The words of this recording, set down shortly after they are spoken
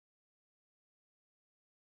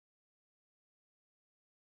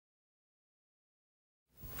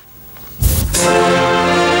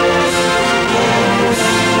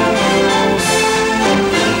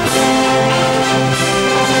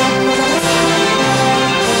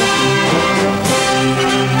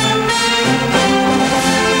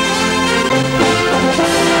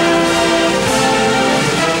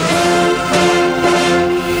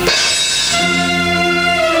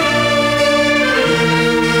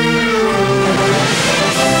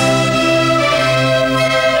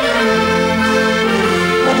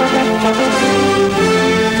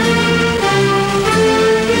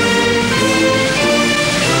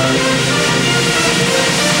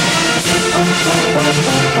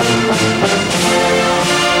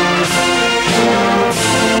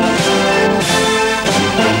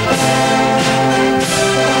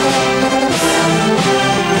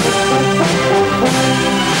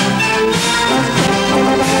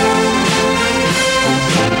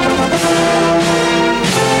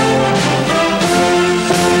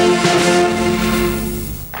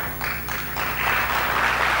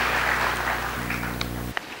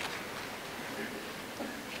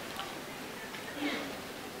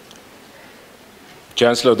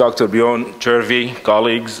Chancellor Dr. Björn Kjerfve,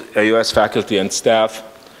 colleagues, AUS faculty and staff,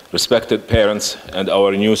 respected parents, and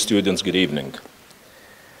our new students, good evening.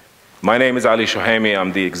 My name is Ali Shohaimi.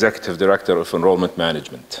 I'm the Executive Director of Enrollment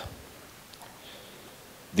Management.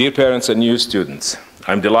 Dear parents and new students,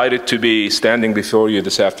 I'm delighted to be standing before you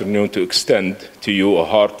this afternoon to extend to you a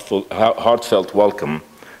heartfelt welcome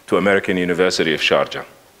to American University of Sharjah.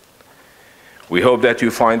 We hope that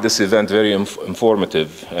you find this event very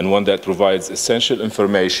informative and one that provides essential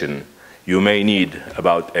information you may need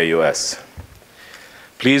about AUS.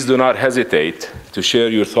 Please do not hesitate to share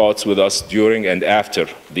your thoughts with us during and after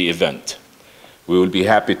the event. We will be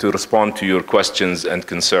happy to respond to your questions and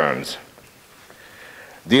concerns.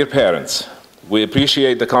 Dear parents, we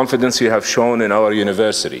appreciate the confidence you have shown in our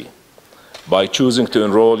university by choosing to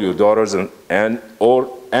enroll your daughters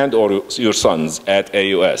or your sons at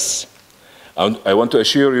AUS. I want to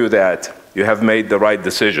assure you that you have made the right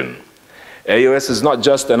decision. AUS is not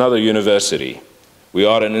just another university. We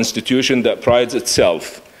are an institution that prides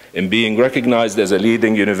itself in being recognized as a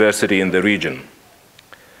leading university in the region.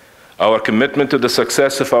 Our commitment to the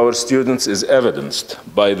success of our students is evidenced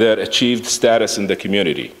by their achieved status in the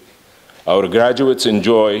community. Our graduates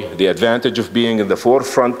enjoy the advantage of being in the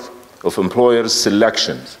forefront of employers'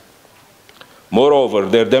 selections. Moreover,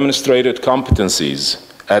 their demonstrated competencies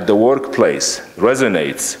at the workplace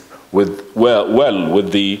resonates well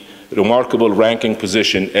with the remarkable ranking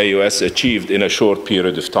position AUS achieved in a short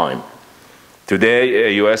period of time.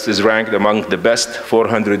 Today, AUS is ranked among the best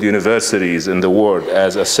 400 universities in the world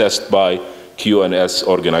as assessed by QNS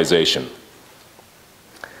organization.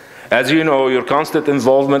 As you know, your constant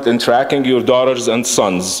involvement in tracking your daughters' and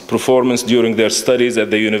sons' performance during their studies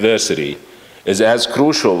at the university is as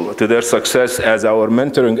crucial to their success as our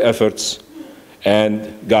mentoring efforts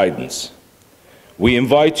and guidance. We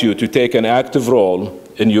invite you to take an active role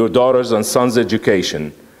in your daughters' and sons'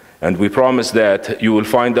 education, and we promise that you will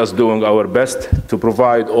find us doing our best to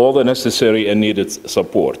provide all the necessary and needed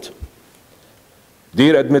support.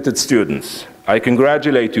 Dear admitted students, I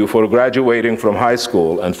congratulate you for graduating from high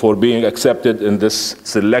school and for being accepted in this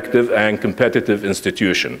selective and competitive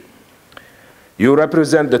institution. You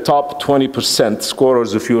represent the top 20%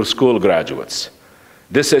 scorers of your school graduates.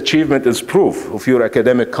 This achievement is proof of your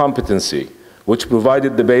academic competency, which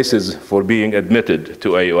provided the basis for being admitted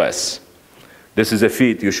to AUS. This is a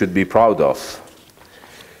feat you should be proud of.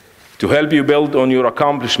 To help you build on your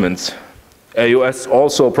accomplishments, AUS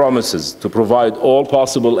also promises to provide all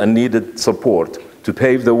possible and needed support to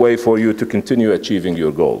pave the way for you to continue achieving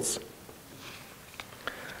your goals.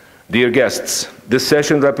 Dear guests, this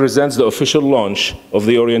session represents the official launch of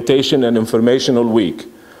the Orientation and Informational Week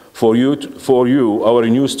for you, our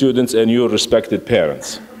new students, and your respected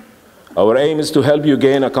parents. Our aim is to help you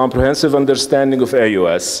gain a comprehensive understanding of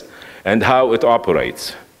AUS and how it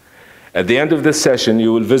operates. At the end of this session,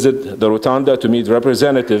 you will visit the Rotunda to meet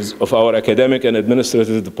representatives of our academic and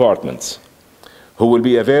administrative departments, who will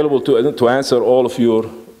be available to answer all of your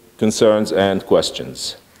concerns and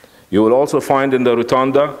questions. You will also find in the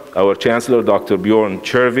Rotunda our Chancellor, Dr. Björn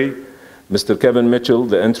Kjerfve, Mr. Kevin Mitchell,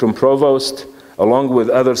 the Interim Provost, along with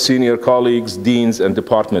other senior colleagues, deans, and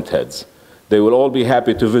department heads. They will all be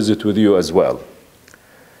happy to visit with you as well.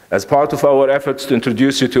 As part of our efforts to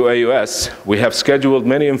introduce you to AUS, we have scheduled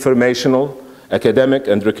many informational, academic,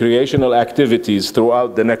 and recreational activities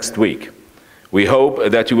throughout the next week. We hope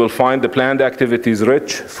that you will find the planned activities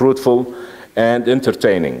rich, fruitful, and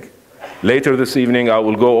entertaining. Later this evening, I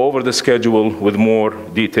will go over the schedule with more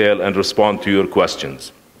detail and respond to your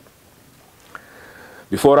questions.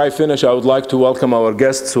 Before I finish, I would like to welcome our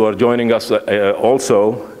guests who are joining us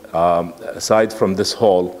also, aside from this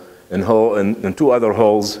hall, in two other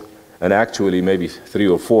halls, and actually maybe 3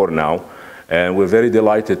 or 4 now. And we're very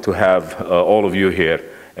delighted to have all of you here,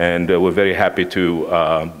 and we're very happy to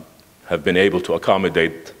have been able to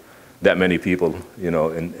accommodate that many people, you know,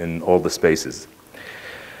 in all the spaces.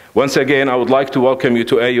 Once again, I would like to welcome you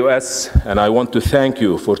to AUS, and I want to thank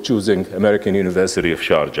you for choosing American University of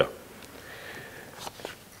Sharjah.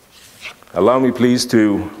 Allow me please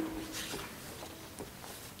to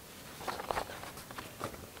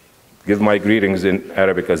give my greetings in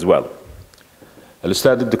Arabic as well.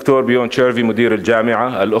 الأستاذ الدكتور بيون كيرفي مدير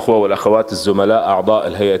الجامعة، الأخوة والأخوات الزملاء أعضاء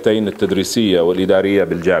الهيئتين التدريسية والإدارية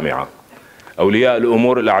بالجامعة، أولياء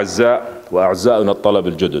الأمور الأعزاء وأعزائنا الطلبة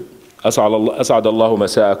الجدد، أسعد الله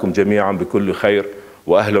مساءكم جميعا بكل خير،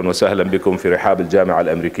 وأهلا وسهلا بكم في رحاب الجامعة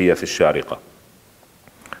الأمريكية في الشارقة.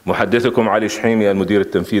 محدثكم علي شحيمي المدير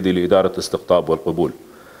التنفيذي لإدارة الاستقطاب والقبول.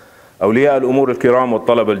 أولياء الأمور الكرام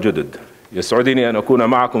والطلبة الجدد، يسعدني أن أكون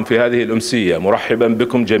معكم في هذه الأمسية مرحبا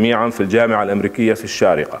بكم جميعا في الجامعة الأمريكية في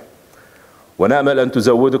الشارقة، ونأمل أن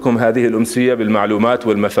تزودكم هذه الأمسية بالمعلومات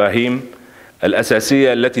والمفاهيم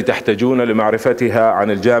الأساسية التي تحتاجون لمعرفتها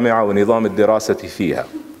عن الجامعة ونظام الدراسة فيها.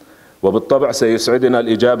 وبالطبع سيسعدنا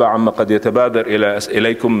الإجابة عما قد يتبادر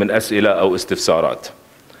إليكم من أسئلة أو استفسارات.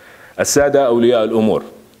 السادة أولياء الأمور،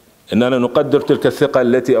 إننا نقدر تلك الثقة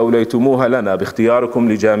التي أوليتموها لنا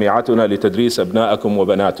باختياركم لجامعتنا لتدريس أبنائكم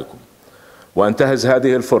وبناتكم، وأنتهز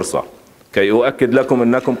هذه الفرصة كي أؤكد لكم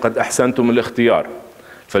أنكم قد أحسنتم الاختيار.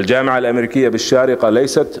 فالجامعة الأمريكية بالشارقة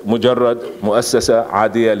ليست مجرد مؤسسة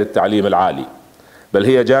عادية للتعليم العالي، بل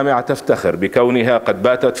هي جامعة تفتخر بكونها قد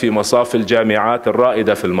باتت في مصاف الجامعات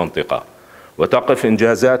الرائدة في المنطقة، وتقف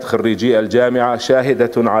إنجازات خريجي الجامعة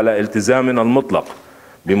شاهدة على التزامنا المطلق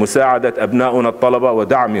بمساعدة أبناؤنا الطلبة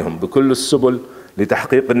ودعمهم بكل السبل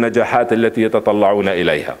لتحقيق النجاحات التي يتطلعون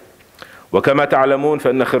إليها. وكما تعلمون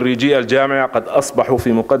فإن خريجي الجامعة قد أصبحوا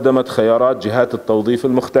في مقدمة خيارات جهات التوظيف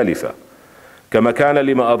المختلفة، كما كان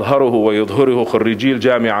لما أظهره ويظهره خريجي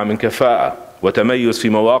الجامعة من كفاءة وتميز في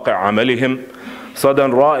مواقع عملهم صدى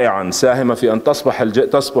رائعا ساهم في أن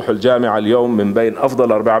تصبح الجامعة اليوم من بين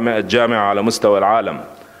أفضل 400 جامعة على مستوى العالم،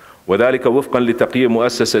 وذلك وفقا لتقييم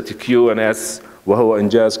مؤسسة QNS، وهو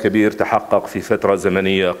إنجاز كبير تحقق في فترة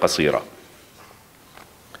زمنية قصيرة.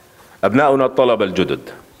 أبناؤنا الطلبة الجدد،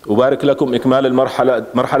 أبارك لكم إكمال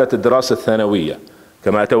مرحلة الدراسة الثانوية،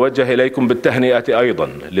 كما أتوجه إليكم بالتهنئة أيضا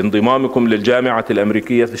لانضمامكم للجامعة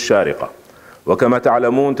الأمريكية في الشارقة. وكما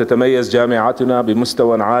تعلمون تتميز جامعتنا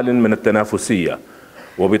بمستوى عال من التنافسية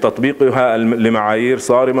وبتطبيقها لمعايير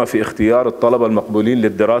صارمة في اختيار الطلبة المقبولين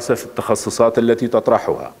للدراسة في التخصصات التي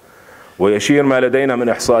تطرحها. ويشير ما لدينا من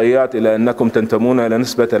إحصائيات إلى أنكم تنتمون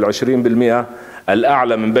لنسبة 20%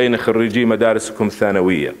 الأعلى من بين خريجي مدارسكم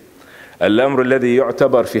الثانوية، الأمر الذي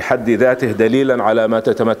يعتبر في حد ذاته دليلا على ما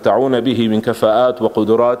تتمتعون به من كفاءات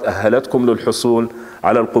وقدرات أهلتكم للحصول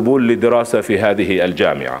على القبول للدراسة في هذه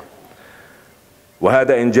الجامعة،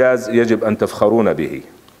 وهذا إنجاز يجب أن تفخرون به.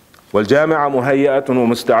 والجامعة مهيئة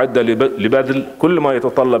ومستعدة لبذل كل ما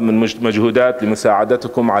يتطلب من مجهودات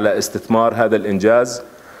لمساعدتكم على استثمار هذا الإنجاز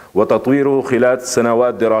وتطويره خلال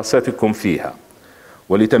سنوات دراستكم فيها،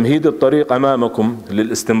 ولتمهيد الطريق أمامكم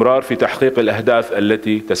للاستمرار في تحقيق الأهداف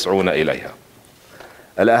التي تسعون إليها.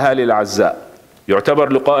 الأهالي الأعزاء،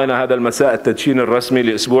 يعتبر لقائنا هذا المساء التدشين الرسمي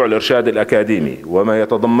لأسبوع الإرشاد الأكاديمي وما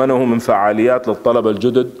يتضمنه من فعاليات للطلبة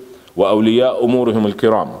الجدد وأولياء أمورهم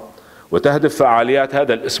الكرام، وتهدف فعاليات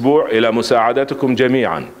هذا الأسبوع إلى مساعدتكم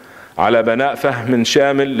جميعا على بناء فهم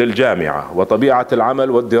شامل للجامعة وطبيعة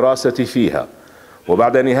العمل والدراسة فيها.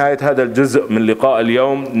 وبعد نهاية هذا الجزء من لقاء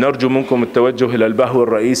اليوم نرجو منكم التوجه إلى البهو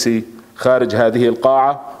الرئيسي خارج هذه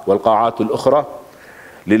القاعة والقاعات الأخرى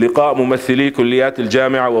للقاء ممثلي كليات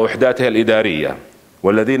الجامعة ووحداتها الإدارية،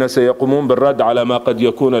 والذين سيقومون بالرد على ما قد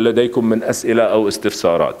يكون لديكم من أسئلة أو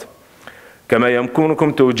استفسارات. كما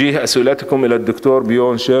يمكنكم توجيه أسئلتكم إلى الدكتور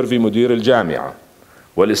بيون كيرفي مدير الجامعة،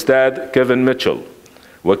 والأستاذ كيفن ميتشل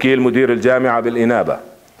وكيل مدير الجامعة بالإنابة،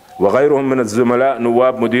 وغيرهم من الزملاء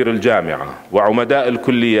نواب مدير الجامعة وعمداء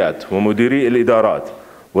الكليات ومديري الإدارات،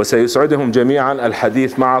 وسيسعدهم جميعا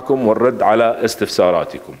الحديث معكم والرد على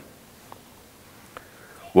استفساراتكم.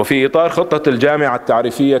 وفي إطار خطة الجامعة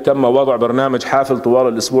التعريفية تم وضع برنامج حافل طوال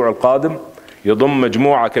الأسبوع القادم يضم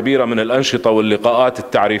مجموعة كبيرة من الأنشطة واللقاءات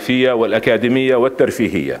التعريفية والأكاديمية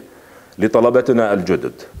والترفيهية لطلبتنا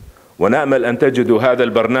الجدد، ونأمل أن تجدوا هذا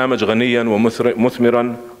البرنامج غنيا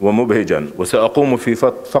ومثمرا ومبهجا. وسأقوم في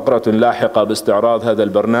فقرة لاحقة باستعراض هذا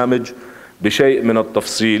البرنامج بشيء من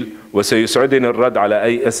التفصيل، وسيسعدني الرد على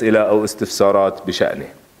أي أسئلة أو استفسارات بشأنه.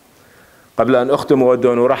 قبل أن أختم أود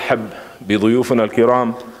أن أرحب بضيوفنا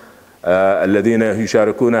الكرام الذين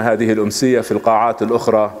يشاركون هذه الأمسية في القاعات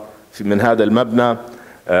الأخرى من هذا المبنى،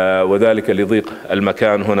 وذلك لضيق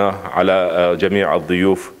المكان هنا على جميع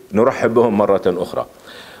الضيوف. نرحب بهم مرة أخرى.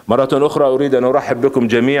 مرة أخرى أريد أن أرحب بكم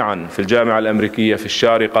جميعا في الجامعة الأمريكية في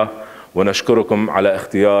الشارقة، ونشكركم على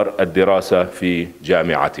اختيار الدراسة في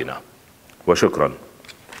جامعتنا، وشكرا.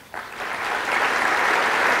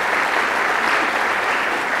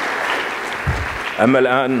 أما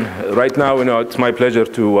الآن, right now, it's my pleasure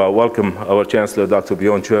to welcome our Chancellor Dr.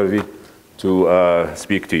 Björn Kjerfve to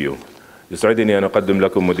speak to you. يسعدني أن أقدم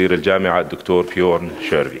لكم مدير الجامعة الدكتور بيورن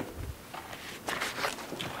شيرفي.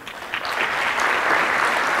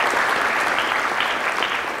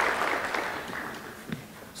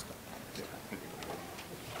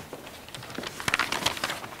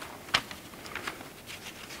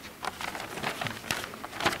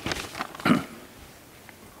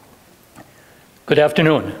 Good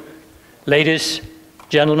afternoon, ladies,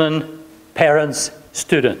 gentlemen, parents,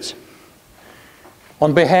 students.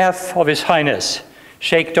 On behalf of His Highness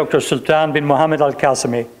Sheikh Dr. Sultan bin Mohammad Al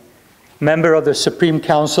Qassimi, member of the Supreme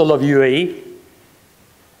Council of UAE,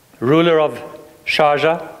 ruler of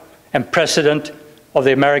Sharjah, and president of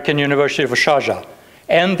the American University of Sharjah,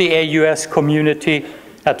 and the AUS community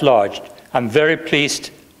at large, I'm very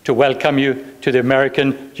pleased to welcome you to the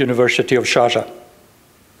American University of Sharjah.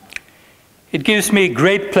 It gives me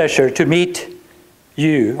great pleasure to meet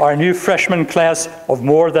you, our new freshman class of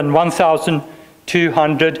more than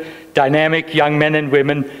 1,200 dynamic young men and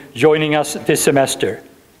women joining us this semester.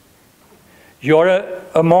 You're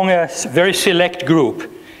among a very select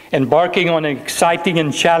group embarking on an exciting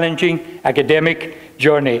and challenging academic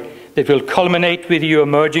journey that will culminate with you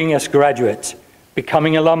emerging as graduates,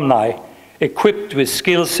 becoming alumni, equipped with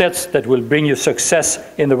skill sets that will bring you success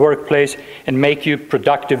in the workplace and make you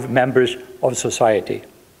productive members of society.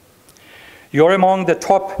 You're among the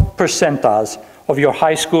top percentiles of your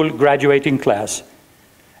high school graduating class,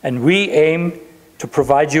 and we aim to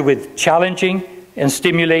provide you with challenging and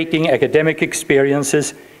stimulating academic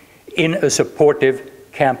experiences in a supportive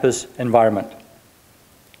campus environment.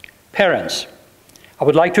 Parents, I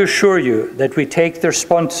would like to assure you that we take the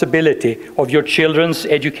responsibility of your children's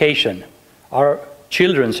education, our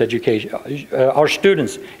students'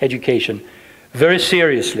 education, very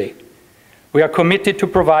seriously. We are committed to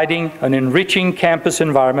providing an enriching campus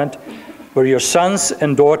environment where your sons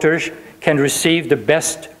and daughters can receive the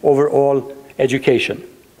best overall education.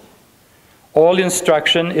 All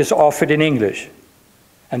instruction is offered in English,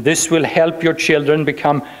 and this will help your children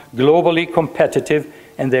become globally competitive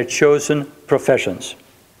in their chosen professions.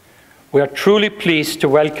 We are truly pleased to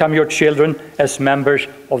welcome your children as members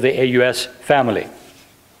of the AUS family.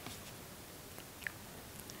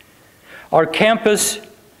 Our campus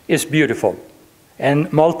is beautiful and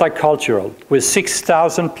multicultural, with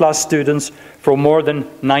 6,000 plus students from more than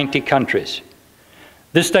 90 countries.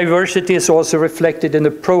 This diversity is also reflected in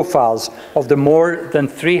the profiles of the more than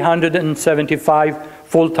 375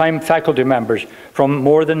 full-time faculty members from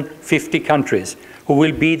more than 50 countries, who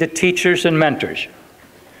will be the teachers and mentors.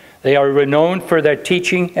 They are renowned for their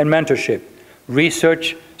teaching and mentorship,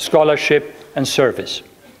 research, scholarship, and service.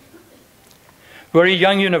 We're a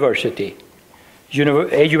young university.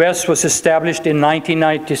 AUS was established in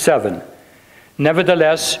 1997.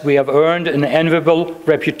 Nevertheless, we have earned an enviable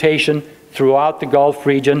reputation throughout the Gulf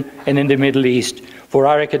region and in the Middle East for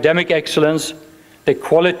our academic excellence, the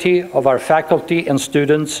quality of our faculty and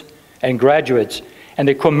students and graduates, and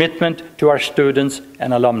the commitment to our students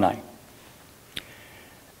and alumni.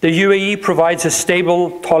 The UAE provides a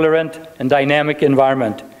stable, tolerant, and dynamic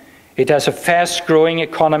environment. It has a fast-growing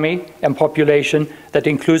economy and population that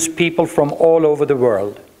includes people from all over the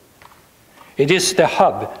world. It is the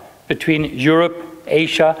hub between Europe,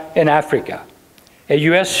 Asia, and Africa.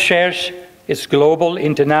 AUS shares its global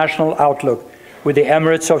international outlook with the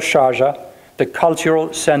Emirates of Sharjah, the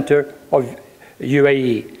cultural center of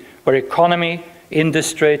UAE, where economy,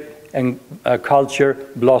 industry, and culture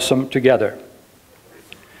blossom together.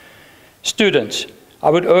 Students, I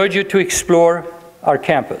would urge you to explore our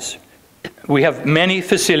campus. We have many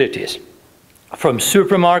facilities, from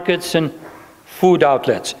supermarkets and food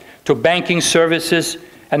outlets to banking services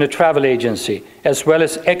and a travel agency, as well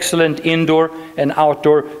as excellent indoor and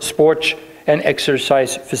outdoor sports and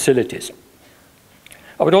exercise facilities.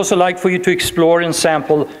 I would also like for you to explore and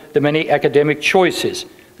sample the many academic choices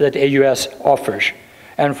that AUS offers,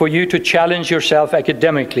 and for you to challenge yourself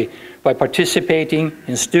academically by participating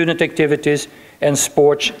in student activities and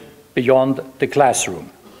sports beyond the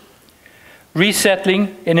classroom.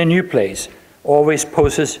 Resettling in a new place always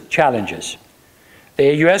poses challenges.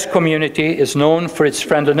 The AUS community is known for its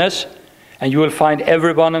friendliness, and you will find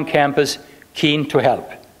everyone on campus keen to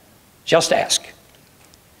help. Just ask.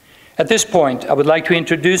 At this point, I would like to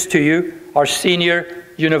introduce to you our senior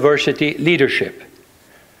university leadership.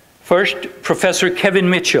 First, Professor Kevin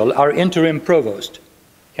Mitchell, our interim provost.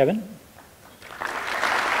 Kevin?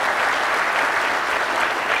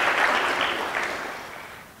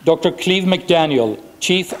 Dr. Cleve McDaniel,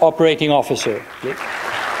 Chief Operating Officer.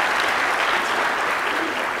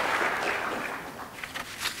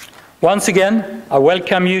 Once again, I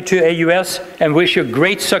welcome you to AUS and wish you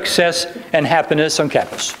great success and happiness on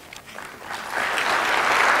campus.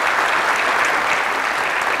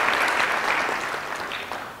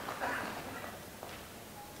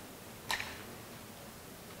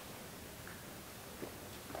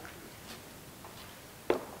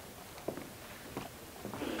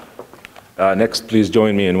 Next, please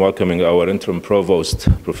join me in welcoming our interim provost,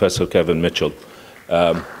 Professor Kevin Mitchell.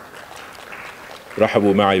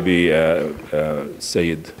 رحبوا معي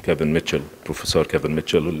بالسيد كيفن ميتشل، بروفيسور كيفن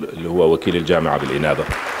ميتشل اللي هو وكيل الجامعة بالإنابة.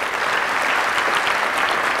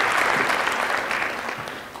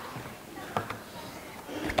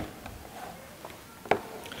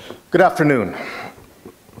 Good afternoon.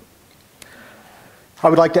 I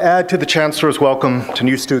would like to add to the Chancellor's welcome to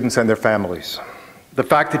new students and their families. The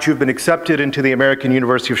fact that you've been accepted into the American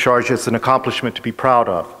University of Sharjah is an accomplishment to be proud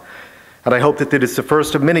of, and I hope that it is the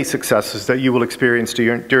first of many successes that you will experience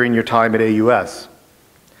during your time at AUS.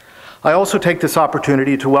 I also take this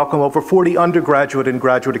opportunity to welcome over 40 undergraduate and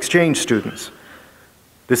graduate exchange students.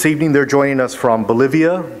 This evening they're joining us from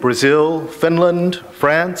Bolivia, Brazil, Finland,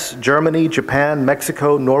 France, Germany, Japan,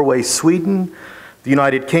 Mexico, Norway, Sweden, the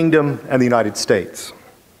United Kingdom, and the United States.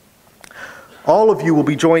 All of you will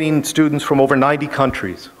be joining students from over 90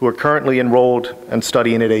 countries who are currently enrolled and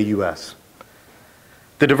studying at AUS.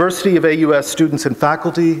 The diversity of AUS students and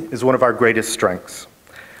faculty is one of our greatest strengths,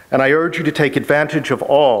 and I urge you to take advantage of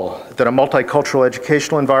all that a multicultural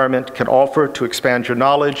educational environment can offer to expand your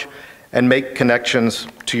knowledge and make connections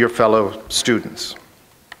to your fellow students.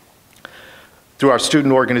 Through our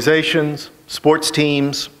student organizations, sports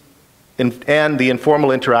teams, and the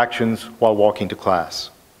informal interactions while walking to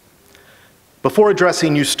class. Before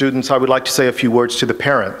addressing you students, I would like to say a few words to the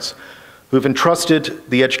parents who have entrusted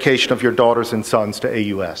the education of your daughters and sons to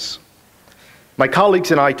AUS. My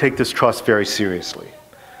colleagues and I take this trust very seriously,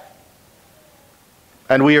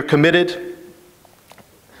 and we are committed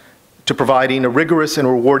to providing a rigorous and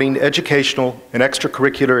rewarding educational and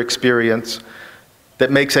extracurricular experience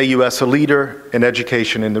that makes AUS a leader in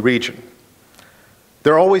education in the region.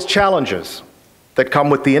 There are always challenges that come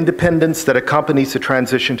with the independence that accompanies the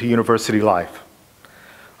transition to university life.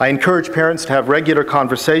 I encourage parents to have regular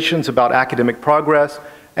conversations about academic progress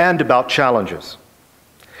and about challenges.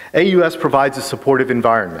 AUS provides a supportive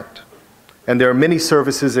environment, and there are many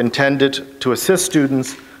services intended to assist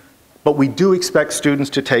students, but we do expect students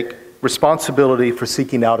to take responsibility for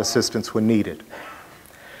seeking out assistance when needed.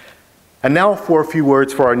 And now for a few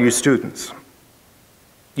words for our new students.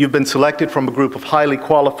 You've been selected from a group of highly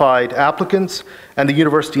qualified applicants, and the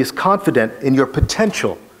university is confident in your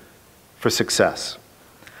potential for success.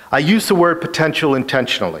 I use the word potential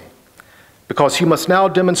intentionally because you must now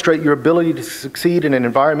demonstrate your ability to succeed in an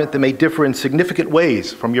environment that may differ in significant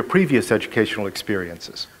ways from your previous educational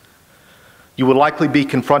experiences. You will likely be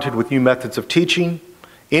confronted with new methods of teaching,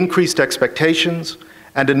 increased expectations,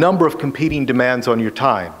 and a number of competing demands on your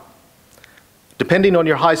time. Depending on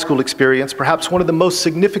your high school experience, perhaps one of the most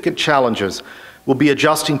significant challenges will be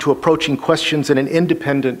adjusting to approaching questions in an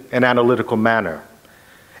independent and analytical manner.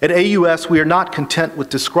 At AUS, we are not content with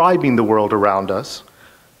describing the world around us,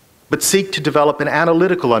 but seek to develop an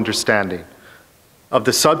analytical understanding of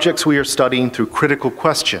the subjects we are studying through critical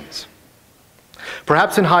questions.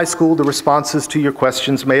 Perhaps in high school, the responses to your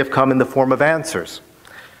questions may have come in the form of answers.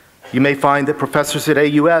 You may find that professors at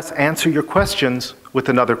AUS answer your questions with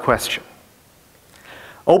another question.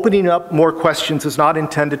 Opening up more questions is not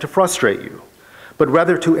intended to frustrate you, but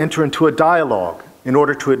rather to enter into a dialogue in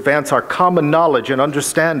order to advance our common knowledge and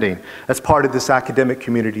understanding as part of this academic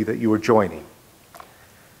community that you are joining.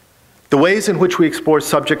 The ways in which we explore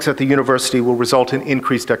subjects at the university will result in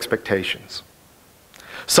increased expectations.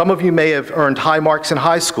 Some of you may have earned high marks in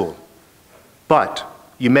high school, but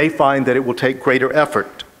you may find that it will take greater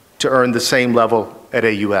effort to earn the same level at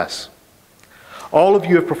AUS. All of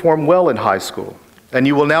you have performed well in high school, and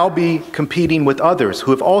you will now be competing with others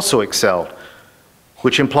who have also excelled,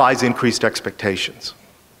 which implies increased expectations.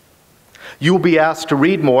 You will be asked to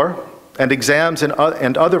read more, and exams and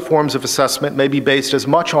other forms of assessment may be based as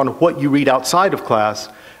much on what you read outside of class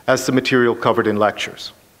as the material covered in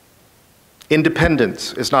lectures.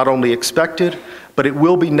 Independence is not only expected, but it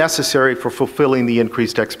will be necessary for fulfilling the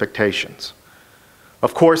increased expectations.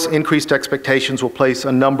 Of course, increased expectations will place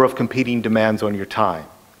a number of competing demands on your time.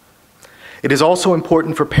 It is also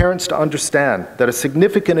important for parents to understand that a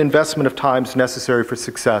significant investment of time is necessary for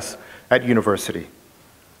success at university.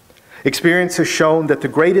 Experience has shown that the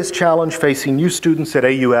greatest challenge facing new students at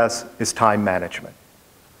AUS is time management.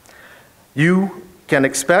 You can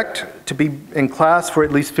expect to be in class for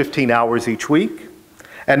at least 15 hours each week,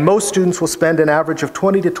 and most students will spend an average of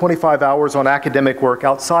 20 to 25 hours on academic work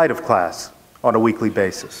outside of class on a weekly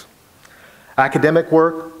basis. Academic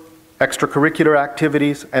work, extracurricular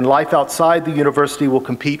activities, and life outside the university will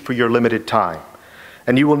compete for your limited time,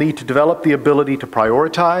 and you will need to develop the ability to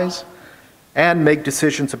prioritize and make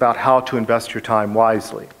decisions about how to invest your time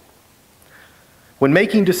wisely. When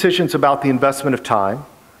making decisions about the investment of time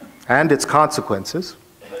and its consequences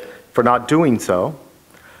for not doing so,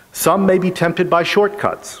 some may be tempted by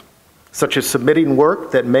shortcuts such as submitting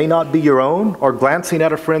work that may not be your own or glancing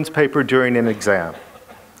at a friend's paper during an exam.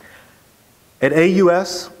 At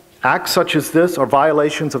AUS, acts such as this are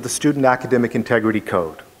violations of the Student Academic Integrity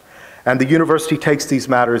Code, and the university takes these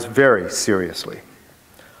matters very seriously.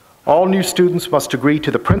 All new students must agree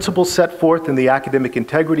to the principles set forth in the Academic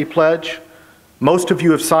Integrity Pledge. Most of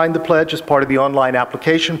you have signed the pledge as part of the online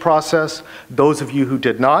application process. Those of you who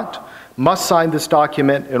did not must sign this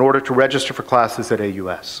document in order to register for classes at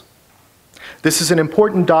AUS. This is an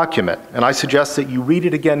important document, and I suggest that you read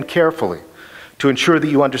it again carefully to ensure that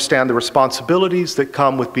you understand the responsibilities that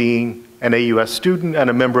come with being an AUS student and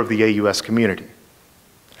a member of the AUS community.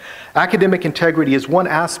 Academic integrity is one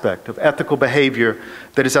aspect of ethical behavior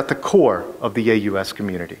that is at the core of the AUS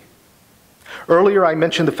community. Earlier, I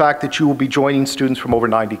mentioned the fact that you will be joining students from over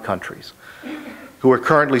 90 countries who are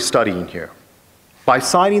currently studying here. By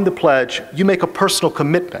signing the pledge, you make a personal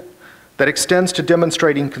commitment that extends to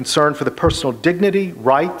demonstrating concern for the personal dignity,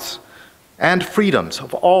 rights, and freedoms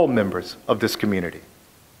of all members of this community.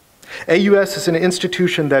 AUS is an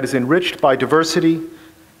institution that is enriched by diversity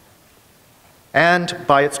and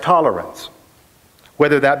by its tolerance,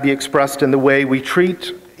 whether that be expressed in the way we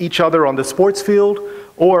treat each other on the sports field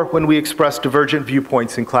or when we express divergent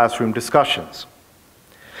viewpoints in classroom discussions.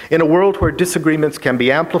 In a world where disagreements can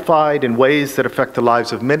be amplified in ways that affect the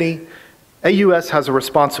lives of many, AUS has a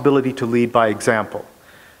responsibility to lead by example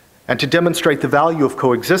and to demonstrate the value of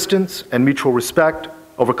coexistence and mutual respect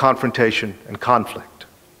over confrontation and conflict.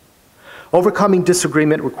 Overcoming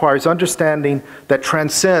disagreement requires understanding that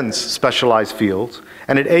transcends specialized fields,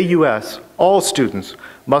 and at AUS, all students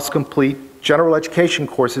must complete general education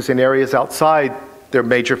courses in areas outside their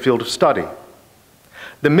major field of study.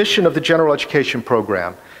 The mission of the general education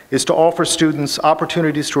program is to offer students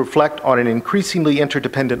opportunities to reflect on an increasingly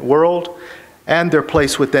interdependent world and their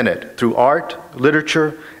place within it through art,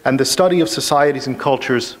 literature, and the study of societies and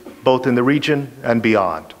cultures both in the region and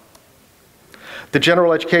beyond. The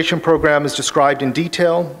general education program is described in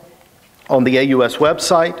detail on the AUS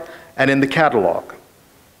website and in the catalog.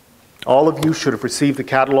 All of you should have received the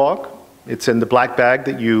catalog. It's in the black bag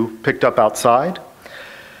that you picked up outside.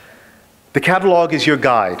 The catalog is your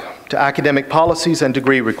guide to academic policies and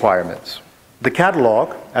degree requirements. The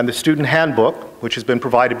catalog and the student handbook, which has been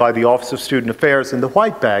provided by the Office of Student Affairs in the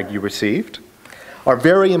white bag you received, are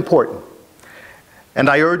very important, and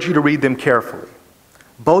I urge you to read them carefully.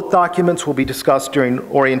 Both documents will be discussed during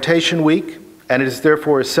orientation week, and it is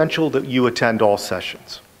therefore essential that you attend all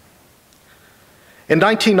sessions. In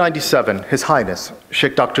 1997, His Highness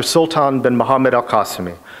Sheikh Dr. Sultan bin Mohammad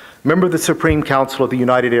Al-Qassimi, member of the Supreme Council of the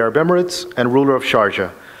United Arab Emirates and ruler of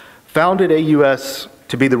Sharjah, founded AUS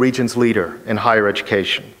to be the region's leader in higher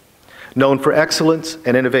education, known for excellence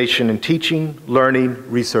and innovation in teaching,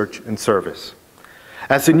 learning, research, and service.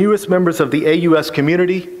 As the newest members of the AUS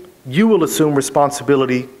community, you will assume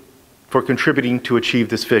responsibility for contributing to achieve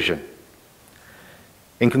this vision.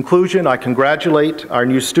 In conclusion, I congratulate our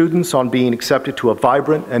new students on being accepted to a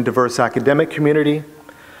vibrant and diverse academic community.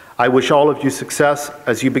 I wish all of you success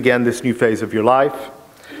as you begin this new phase of your life.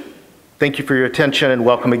 Thank you for your attention and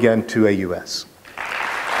welcome again to AUS.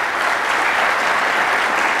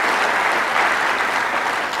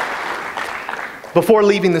 Before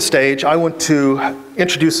leaving the stage, I want to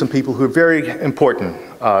introduce some people who are very important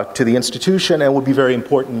to the institution and will be very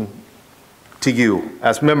important to you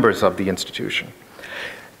as members of the institution.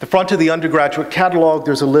 At the front of the undergraduate catalog,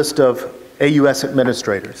 there's a list of AUS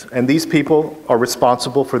administrators, and these people are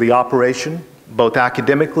responsible for the operation, both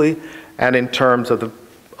academically and in terms of the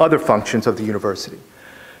other functions of the university.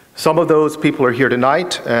 Some of those people are here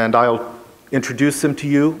tonight, and I'll introduce them to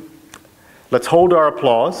you. Let's hold our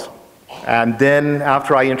applause. And then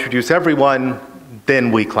after I introduce everyone,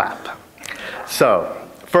 then we clap. So,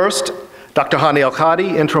 first, Dr. Hani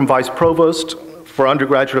Al-Khadi, Interim Vice Provost for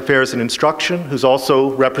Undergraduate Affairs and Instruction, who's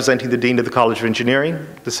also representing the Dean of the College of Engineering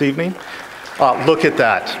this evening. Look at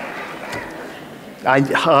that. I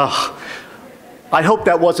hope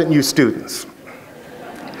that wasn't you students.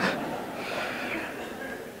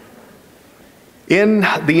 In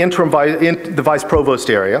the Vice Provost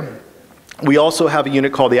area, we also have a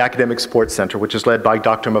unit called the Academic Support Center, which is led by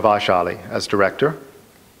Dr. Mavash Ali as director.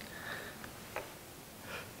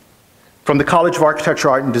 From the College of Architecture,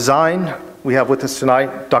 Art, and Design, we have with us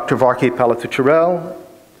tonight Dr. Varkey Palatu-Chirel,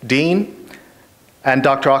 Dean, and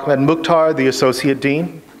Dr. Ahmed Mukhtar, the Associate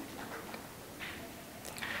Dean.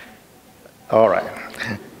 All right.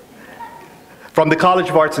 From the College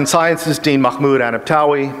of Arts and Sciences, Dean Mahmoud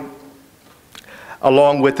Anabtawi,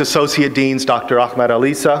 along with Associate Deans Dr. Ahmed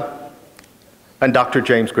Alisa and Dr.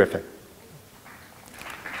 James Griffin.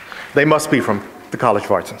 They must be from the College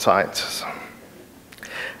of Arts and Sciences.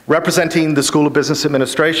 Representing the School of Business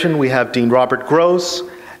Administration, we have Dean Robert Gross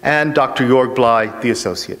and Dr. Jörg Blei, the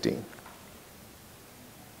Associate Dean.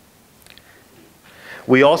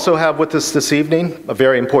 We also have with us this evening a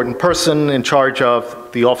very important person in charge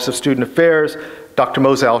of the Office of Student Affairs, Dr.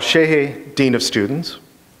 Moza Al-Sheikh, Dean of Students.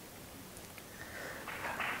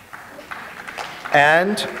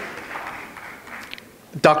 And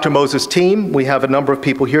Dr. Moza's team, we have a number of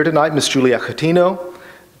people here tonight. Ms. Julia Chatino,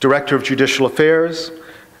 Director of Judicial Affairs,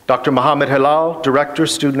 Dr. Mohammad Hilal, Director,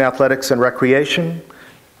 Student Athletics and Recreation,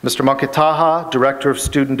 Mr. Mankit Taha, Director of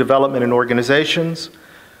Student Development and Organizations,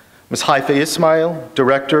 Ms. Haifa Ismail,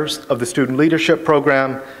 Director of the Student Leadership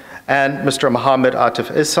Program, and Mr. Mohammad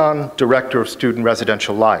Atif Ihsan, Director of Student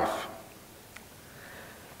Residential Life.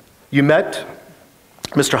 You met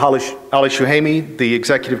Mr. Ali Shuhaimi, the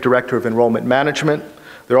Executive Director of Enrollment Management.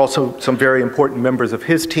 There are also some very important members of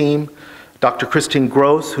his team, Dr. Christine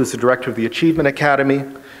Gross, who's the Director of the Achievement Academy,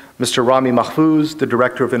 Mr. Rami Mahfouz, the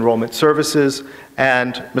Director of Enrollment Services,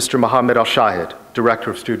 and Mr. Mohammed Al-Shahid, Director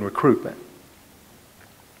of Student Recruitment.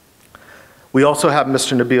 We also have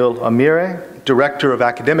Mr. Nabil Amire, Director of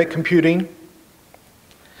Academic Computing,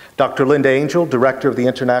 Dr. Linda Angel, Director of the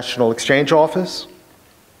International Exchange Office,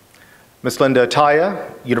 Ms. Linda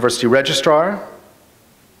Ataya, University Registrar,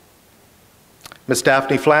 Ms.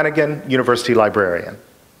 Daphne Flanagan, University Librarian.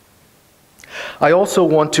 I also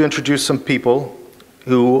want to introduce some people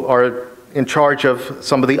who are in charge of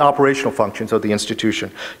some of the operational functions of the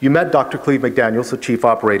institution. You met Dr. Cleve McDaniels, the Chief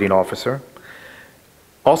Operating Officer.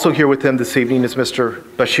 Also here with him this evening is Mr.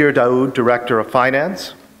 Bashir Daoud, Director of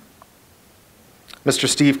Finance, Mr.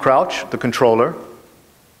 Steve Crouch, the Controller,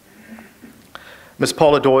 Ms.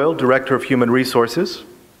 Paula Doyle, Director of Human Resources,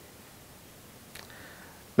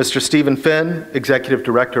 Mr. Stephen Finn, Executive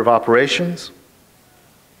Director of Operations,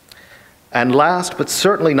 and last, but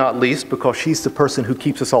certainly not least, because she's the person who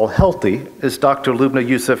keeps us all healthy, is Dr. Lubna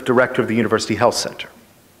Youssef, Director of the University Health Center.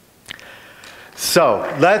 So,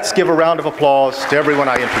 let's give a round of applause to everyone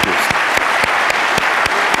I introduced.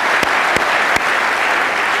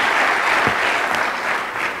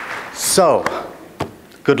 So,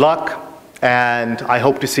 good luck, and I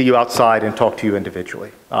hope to see you outside and talk to you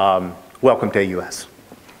individually. Welcome to AUS.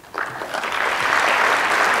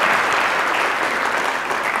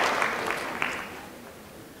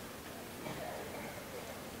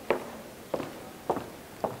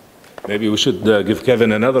 Maybe we should give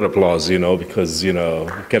Kevin another applause, because,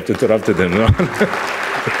 kept interrupted him. No?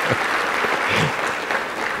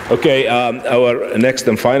 Okay, our next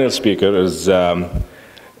and final speaker is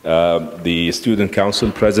the Student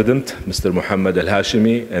Council President, Mr. Mohammad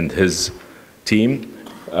Al-Hashimi, and his team.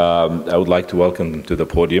 I would like to welcome them to the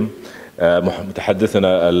podium.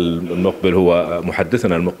 محدثنا المقبل هو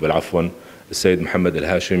محدثنا المقبل عفوا السيد محمد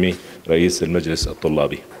الهاشمي رئيس المجلس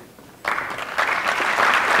الطلابي.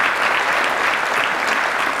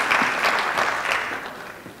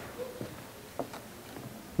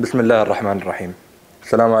 بسم الله الرحمن الرحيم.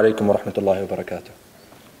 السلام عليكم ورحمة الله وبركاته.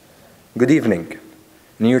 Good evening,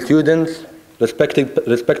 new students,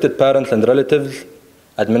 respected parents and relatives,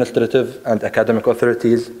 administrative and academic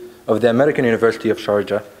authorities of the American University of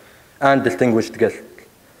Sharjah, and distinguished guests.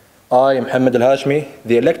 I, Mohammad Al-Hashmi,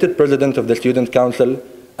 the elected president of the Student Council,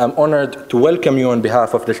 am honored to welcome you on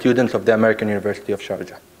behalf of the students of the American University of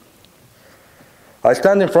Sharjah. I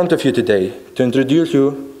stand in front of you today to introduce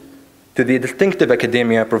you to the distinctive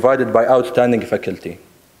academia provided by outstanding faculty,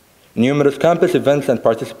 numerous campus events and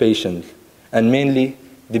participations, and mainly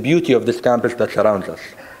the beauty of this campus that surrounds us.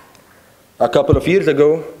 A couple of years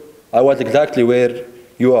ago, I was exactly where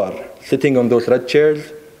you are, sitting on those red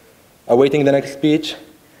chairs, awaiting the next speech,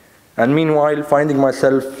 and meanwhile finding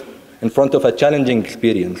myself in front of a challenging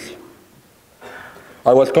experience.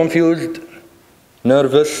 I was confused,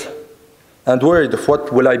 nervous, and worried of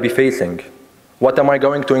what will I be facing. What am I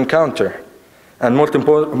going to encounter? And most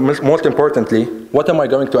importantly, what am I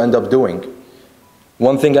going to end up doing?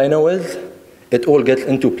 One thing I know is, it all gets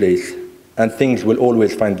into place, and things will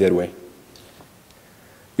always find their way.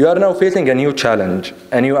 You are now facing a new challenge,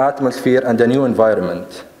 a new atmosphere, and a new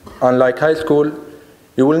environment. Unlike high school,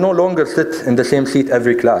 you will no longer sit in the same seat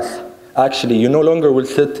every class. Actually, you no longer will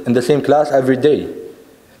sit in the same class every day.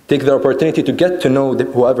 Take the opportunity to get to know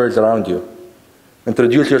whoever is around you.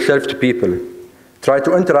 Introduce yourself to people. Try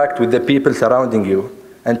to interact with the people surrounding you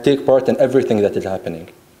and take part in everything that is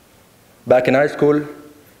happening. Back in high school,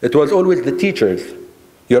 it was always the teachers,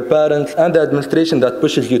 your parents, and the administration that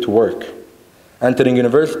pushes you to work. Entering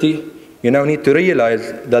university, you now need to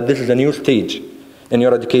realize that this is a new stage in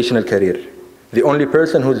your educational career. The only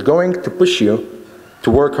person who's going to push you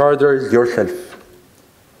to work harder is yourself.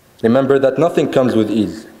 Remember that nothing comes with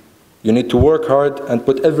ease. You need to work hard and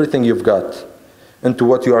put everything you've got into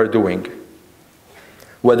what you are doing.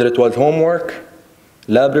 Whether it was homework,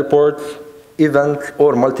 lab reports, events,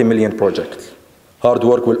 or multi-million projects, hard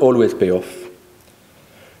work will always pay off.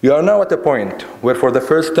 You are now at a point where for the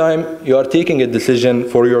first time you are taking a decision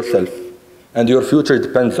for yourself, and your future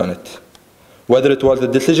depends on it. Whether it was the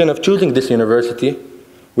decision of choosing this university,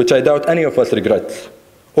 which I doubt any of us regrets,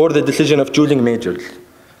 or the decision of choosing majors.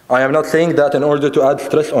 I am not saying that in order to add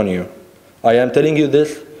stress on you. I am telling you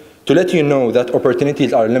this to let you know that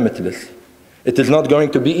opportunities are limitless. It is not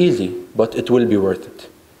going to be easy, but it will be worth it.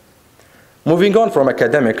 Moving on from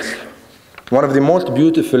academics, one of the most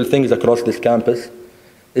beautiful things across this campus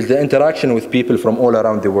is the interaction with people from all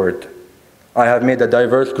around the world. I have made a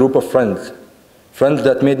diverse group of friends, friends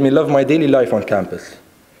that made me love my daily life on campus,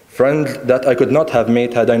 friends that I could not have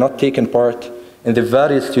made had I not taken part in the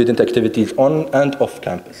various student activities on and off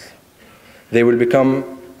campus. They will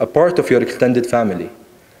become a part of your extended family,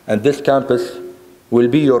 and this campus will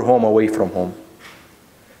be your home away from home.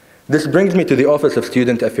 This brings me to the Office of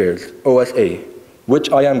Student Affairs, OSA, which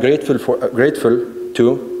I am grateful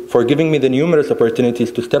to for giving me the numerous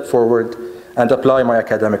opportunities to step forward and apply my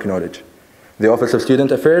academic knowledge. The Office of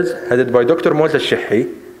Student Affairs, headed by Dr. Moses Sheikh,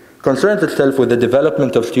 concerns itself with the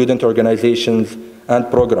development of student organizations and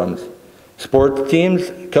programs, sport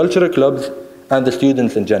teams, cultural clubs, and the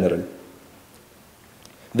students in general.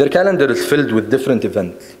 Their calendar is filled with different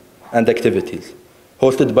events and activities,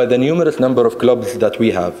 hosted by the numerous number of clubs that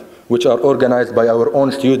we have, which are organized by our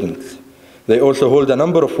own students. They also hold a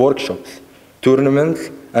number of workshops, tournaments,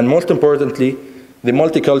 and most importantly, the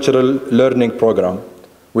Multicultural Learning Program,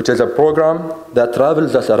 which is a program that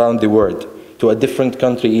travels us around the world to a different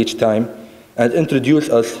country each time and introduces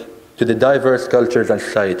us to the diverse cultures and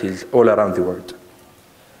societies all around the world.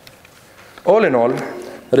 All in all,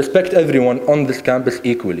 respect everyone on this campus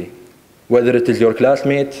equally, whether it is your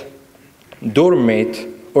classmate, dorm mate,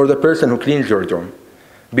 or the person who cleans your dorm.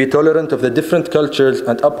 Be tolerant of the different cultures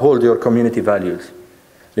and uphold your community values.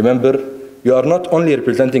 Remember, you are not only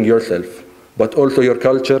representing yourself, but also your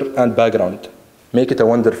culture and background. Make it a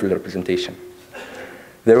wonderful representation.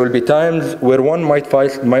 There will be times where one might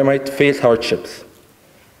face hardships,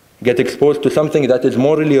 get exposed to something that is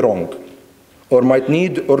morally wrong, or might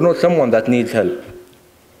need or know someone that needs help.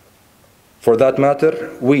 For that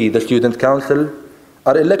matter, we, the Student Council,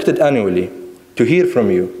 are elected annually to hear from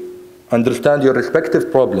you, understand your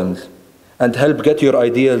respective problems, and help get your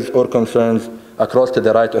ideas or concerns across to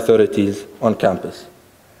the right authorities on campus.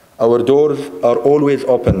 Our doors are always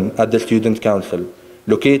open at the Student Council,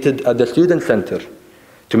 located at the Student Center,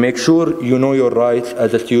 to make sure you know your rights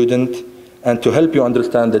as a student and to help you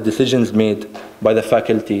understand the decisions made by the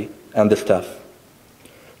faculty and the staff.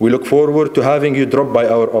 We look forward to having you drop by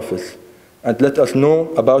our office and let us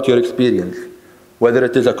know about your experience, whether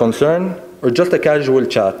it is a concern or just a casual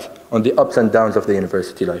chat on the ups and downs of the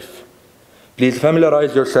university life. Please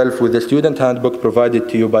familiarize yourself with the student handbook provided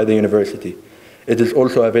to you by the university. It is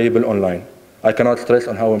also available online. I cannot stress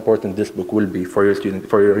on how important this book will be for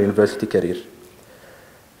your university career.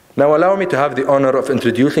 Now allow me to have the honor of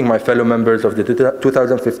introducing my fellow members of the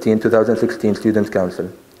 2015-2016 Students'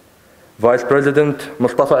 Council. Vice President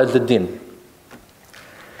Mustafa Azzuddin.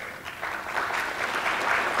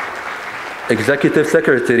 Executive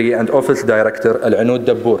Secretary and Office Director Al-Anud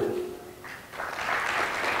Dabbour.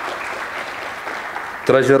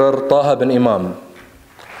 Treasurer Taha bin Imam.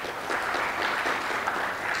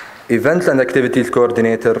 Events and Activities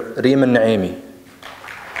Coordinator Reem Naimi.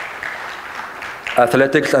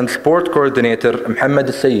 Athletics and Sport Coordinator Mohammad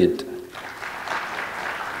Al-Sayyid.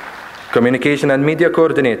 Communication and Media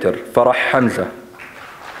Coordinator Farah Hamza.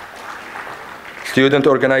 Student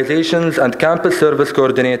Organizations and Campus Service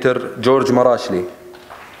Coordinator George Marashli.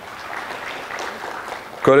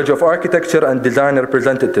 College of Architecture and Design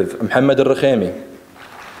Representative Mohammad Al-Rakhami.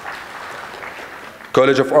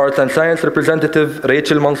 College of Arts and Science Representative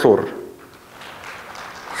Rachel Mansour.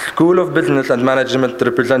 School of Business and Management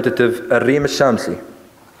Representative Arreem Al-Shamsi.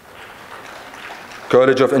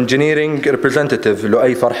 College of Engineering Representative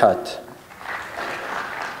Lu'ay Farhat.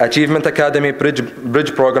 Achievement Academy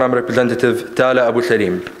Bridge Program Representative Tala Abu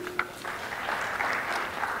Salim.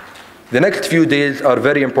 The next few days are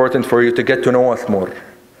very important for you to get to know us more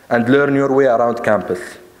and learn your way around campus.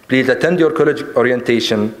 Please attend your college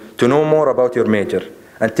orientation to know more about your major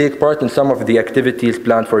and take part in some of the activities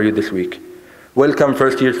planned for you this week. Welcome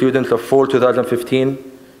first-year students of fall 2015.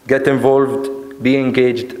 Get involved, be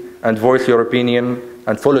engaged, and voice your opinion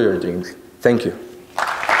and follow your dreams. Thank you.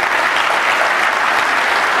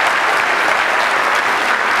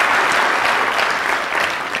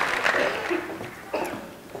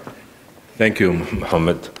 Thank you,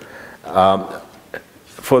 Mohammad.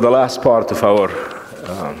 For the last part of our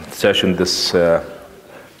session this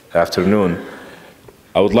afternoon,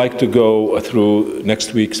 I would like to go through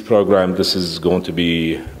next week's program. This is going to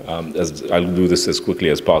be, I'll do this as quickly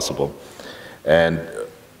as possible. And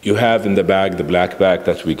you have in the bag, the black bag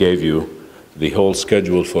that we gave you, the whole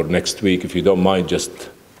schedule for next week. If you don't mind, just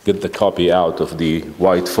get the copy out of the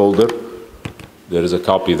white folder. There is a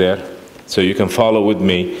copy there. So you can follow with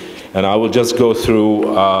me. And I will just go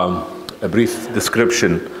through a brief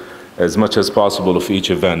description as much as possible of each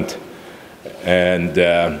event. And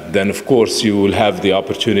then, of course, you will have the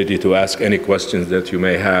opportunity to ask any questions that you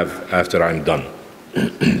may have after I'm done.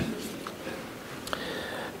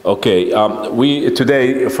 Okay,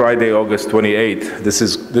 today, Friday, August 28th,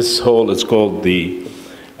 this hall is called the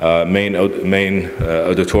main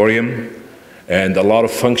auditorium, and a lot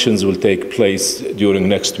of functions will take place during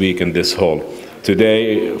next week in this hall.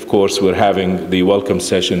 Today, of course, we're having the welcome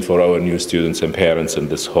session for our new students and parents in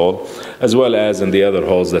this hall, as well as in the other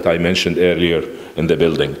halls that I mentioned earlier in the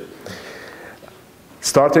building.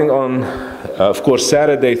 Starting on, of course,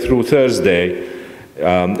 Saturday through Thursday,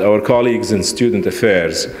 our colleagues in Student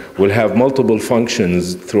Affairs will have multiple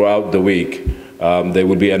functions throughout the week. They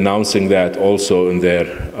will be announcing that also in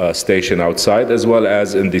their station outside, as well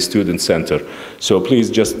as in the Student Center. So please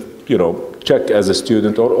just, check as a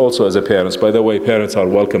student or also as a parent. By the way, parents are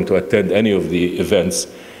welcome to attend any of the events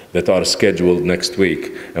that are scheduled next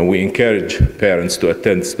week. And we encourage parents to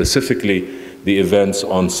attend specifically the events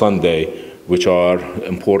on Sunday, which are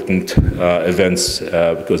important events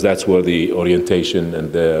because that's where the orientation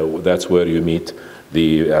and that's where you meet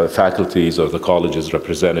the faculties or the colleges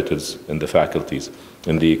representatives in the faculties,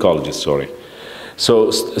 in the colleges, sorry.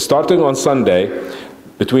 So starting on Sunday,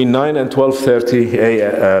 between 9 and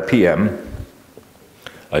 12:30 p.m.,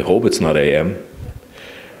 I hope it's not a.m.,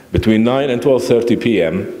 between 9 and 12:30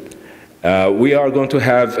 p.m., we are going to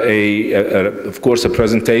have, of course, a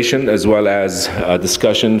presentation as well as a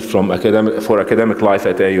discussion for academic life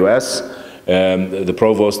at AUS. The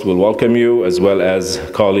provost will welcome you, as well as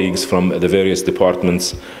colleagues from the various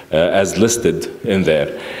departments as listed in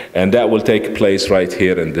there. And that will take place right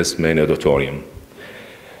here in this main auditorium.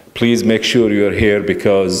 Please make sure you're here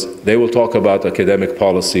because they will talk about academic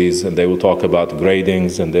policies, and they will talk about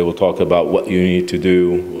gradings, and they will talk about what you need to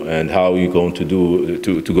do and how you're going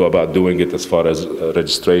to go about doing it as far as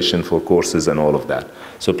registration for courses and all of that.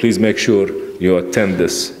 So please make sure you attend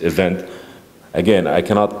this event. Again, I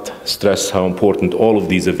cannot stress how important all of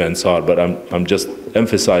these events are, but I'm just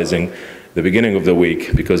emphasizing the beginning of the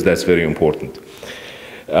week because that's very important.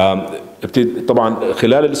 طبعا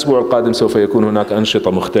خلال الأسبوع القادم سوف يكون هناك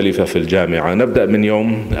أنشطة مختلفة في الجامعة. نبدأ من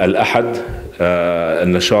يوم الأحد،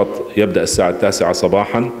 النشاط يبدأ الساعة 9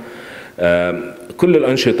 صباحا. كل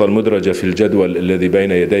الأنشطة المدرجة في الجدول الذي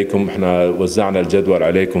بين يديكم، احنا وزعنا الجدول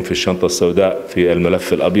عليكم في الشنطة السوداء في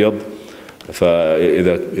الملف الأبيض،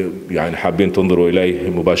 فإذا حابين تنظروا إليه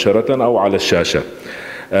مباشرة أو على الشاشة.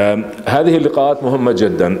 هذه اللقاءات مهمة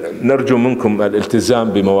جدا، نرجو منكم الالتزام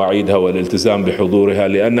بمواعيدها والالتزام بحضورها،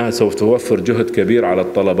 لأنها سوف توفر جهد كبير على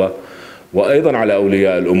الطلبة وأيضا على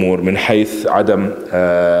أولياء الأمور من حيث عدم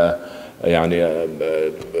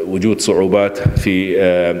وجود صعوبات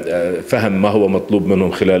في فهم ما هو مطلوب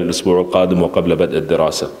منهم خلال الأسبوع القادم وقبل بدء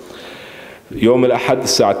الدراسة. يوم الأحد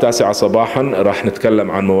الساعة 9 صباحا راح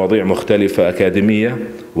نتكلم عن مواضيع مختلفة أكاديمية،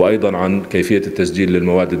 وأيضا عن كيفية التسجيل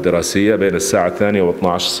للمواد الدراسية بين الساعة 2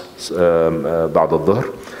 و12 بعد الظهر،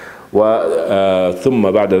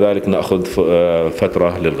 ثم بعد ذلك نأخذ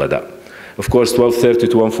فترة للغداء. Of course, 12:30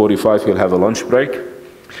 to 1:45 you'll have a lunch break.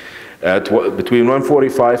 Between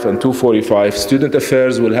 1:45 and 2:45, Student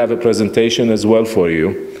Affairs will have a presentation as well for you.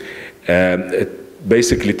 It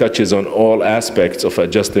basically touches on all aspects of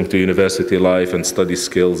adjusting to university life and study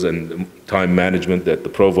skills and time management that the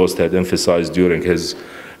provost had emphasized during his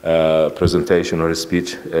presentation or his speech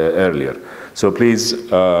earlier. So please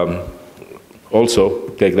also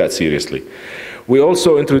take that seriously. We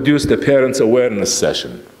also introduced the Parents Awareness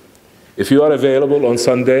Session. If you are available on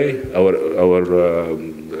Sunday,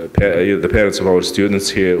 the parents of our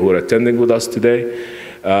students here who are attending with us today,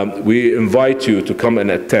 we invite you to come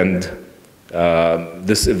and attend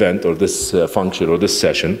this event or this function or this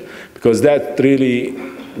session, because that really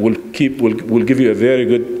will give you a very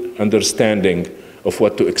good understanding of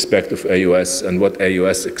what to expect of AUS and what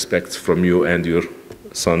AUS expects from you and your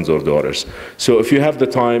sons or daughters. So if you have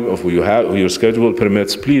the time, if your schedule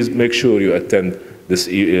permits, please make sure you attend this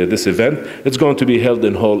event. It's going to be held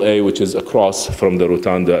in Hall A, which is across from the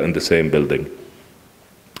rotunda in the same building.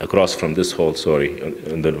 Across from this hall, sorry,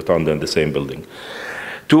 in the rotunda in the same building.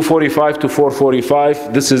 2:45 to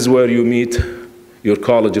 4:45, this is where you meet your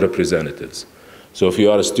college representatives. So if you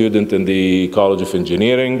are a student in the College of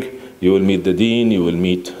Engineering, you will meet the dean, you will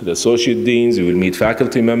meet the associate deans, you will meet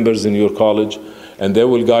faculty members in your college, and they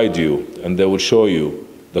will guide you, and they will show you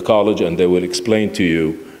the college, and they will explain to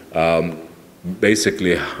you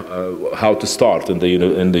basically how to start in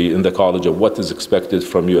the college, and what is expected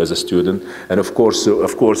from you as a student, and of course,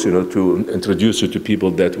 to introduce you to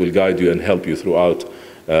people that will guide you and help you throughout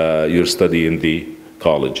your study in the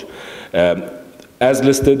college. As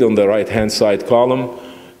listed on the right-hand side column,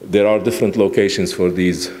 there are different locations for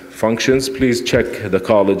these functions. Please check the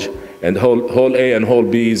college, and Hall A and Hall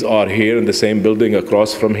B's are here in the same building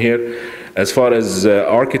across from here. As far as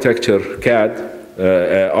architecture, CAD,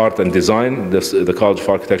 art and design, the College of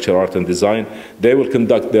Architecture, Art and Design, they will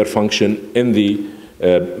conduct their function in the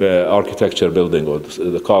architecture building, or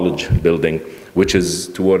the college building, which is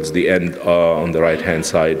towards the end on the right-hand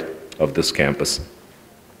side of this campus.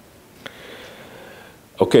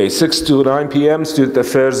 Okay, 6 to 9 p.m., Student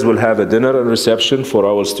Affairs will have a dinner and reception for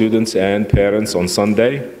our students and parents on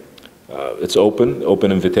Sunday. It's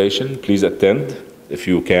open invitation. Please attend if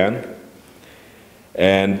you can.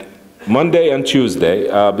 And Monday and Tuesday,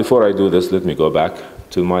 before I do this, let me go back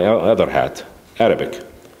to my other hat, Arabic.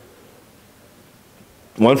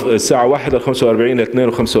 الساعة 1:45 ل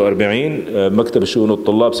 2:45 مكتب شؤون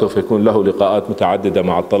الطلاب سوف يكون له لقاءات متعددة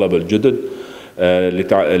مع الطلبة الجدد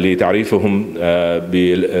لتعريفهم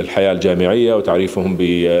بالحياة الجامعية وتعريفهم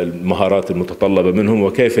بالمهارات المتطلبة منهم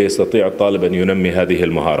وكيف يستطيع الطالب أن ينمي هذه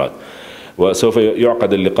المهارات. وسوف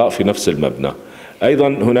يعقد اللقاء في نفس المبنى. أيضا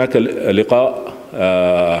هناك لقاء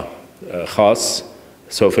خاص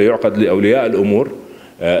سوف يعقد لأولياء الأمور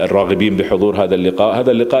الراغبين بحضور هذا اللقاء.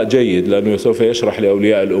 هذا اللقاء جيد لأنه سوف يشرح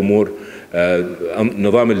لأولياء الأمور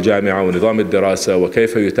نظام الجامعة ونظام الدراسة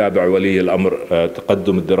وكيف يتابع ولي الأمر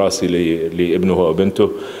تقدم الدراسي لابنه أو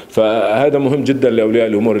بنته. فهذا مهم جدا لأولياء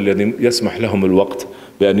الأمور الذين يسمح لهم الوقت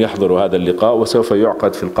بأن يحضروا هذا اللقاء، وسوف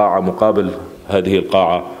يعقد في القاعة مقابل هذه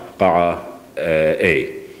القاعة، قاعة A.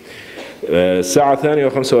 الساعة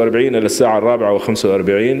 2:45 إلى الساعة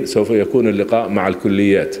 4:45 سوف يكون اللقاء مع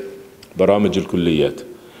الكليات، برامج الكليات.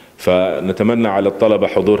 فنتمنى على الطلبة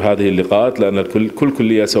حضور هذه اللقاءات، لأن كل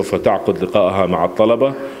كلية سوف تعقد لقاءها مع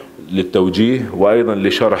الطلبة للتوجيه وأيضا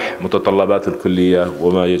لشرح متطلبات الكلية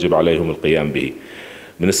وما يجب عليهم القيام به.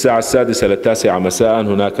 من الساعة 6 إلى 9 مساء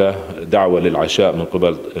هناك دعوة للعشاء من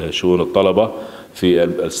قبل شؤون الطلبة في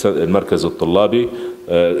المركز الطلابي.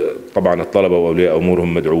 طبعا الطلبة وأولياء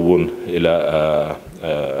أمورهم مدعوون إلى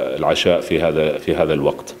العشاء في هذا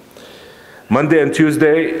الوقت. Monday and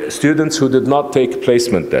Tuesday, students who did not take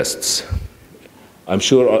placement tests. I'm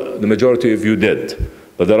sure the majority of you did,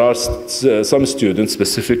 but there are some students,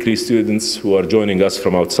 specifically students who are joining us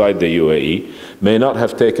from outside the UAE, may not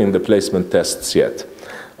have taken the placement tests yet.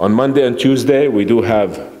 On Monday and Tuesday, we do have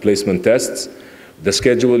placement tests. The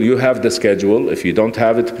schedule, you have the schedule. If you don't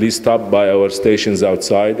have it, please stop by our stations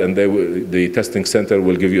outside, and the testing center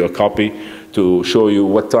will give you a copy to show you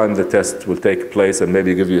what time the test will take place and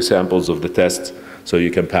maybe give you samples of the test so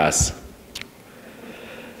you can pass.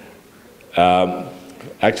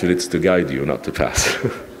 Actually, it's to guide you, not to pass.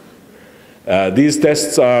 These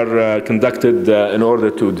tests are conducted in order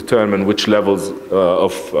to determine which levels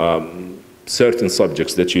of certain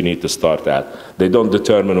subjects that you need to start at. They don't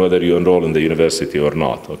determine whether you enroll in the university or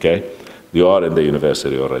not, okay? You are in the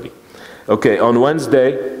university already. Okay, on Wednesday,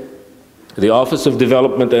 the Office of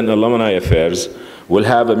Development and Alumni Affairs will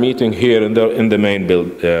have a meeting here in the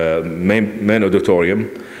main auditorium.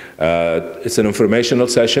 It's an informational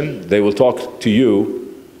session. They will talk to you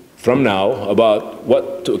from now about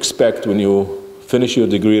what to expect when you finish your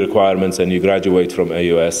degree requirements and you graduate from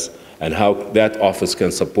AUS, and how that office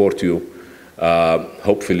can support you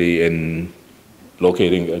hopefully in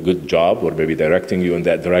locating a good job or maybe directing you in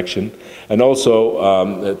that direction, and also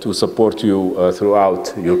to support you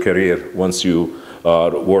throughout your career once you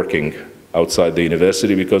are working outside the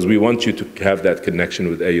university, because we want you to have that connection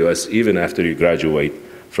with AUS even after you graduate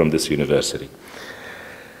from this university.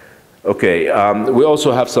 Okay, we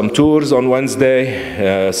also have some tours on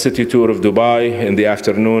Wednesday, city tour of Dubai in the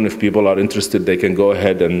afternoon. If people are interested, they can go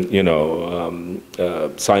ahead and, you know,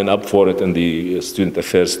 sign up for it in the student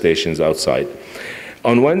affairs stations outside.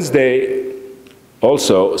 On Wednesday,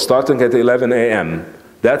 also, starting at 11 a.m.,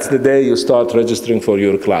 that's the day you start registering for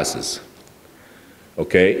your classes,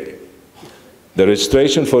 okay? The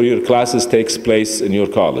registration for your classes takes place in your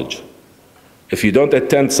college. If you don't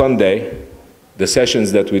attend Sunday, the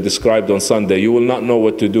sessions that we described on Sunday, you will not know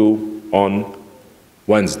what to do on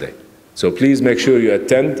Wednesday. So please make sure you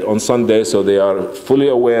attend on Sunday so they are fully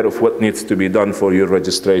aware of what needs to be done for your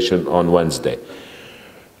registration on Wednesday.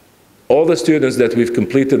 All the students that we've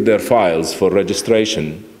completed their files for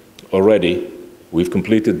registration already, we've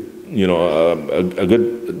completed a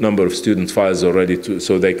good number of students' files already,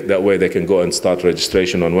 so that way they can go and start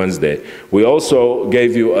registration on Wednesday. We also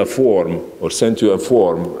gave you a form, or sent you a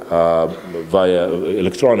form via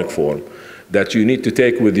electronic form, that you need to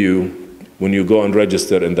take with you when you go and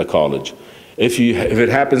register in the college. If it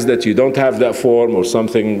happens that you don't have that form, or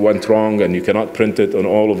something went wrong and you cannot print it and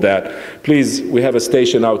all of that, please, we have a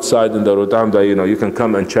station outside in the rotunda, you can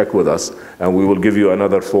come and check with us, and we will give you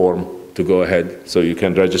another form to go ahead so you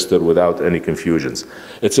can register without any confusions.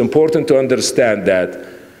 It's important to understand that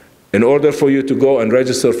in order for you to go and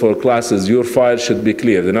register for classes, your file should be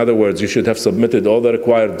cleared. In other words, you should have submitted all the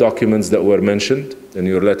required documents that were mentioned in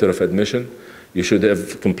your letter of admission. You should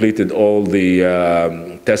have completed all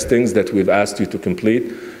the testings that we've asked you to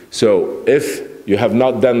complete. So if you have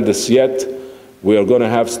not done this yet, we are going to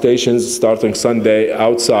have stations starting Sunday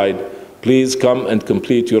outside. Please come and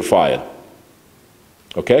complete your file.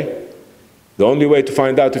 Okay? The only way to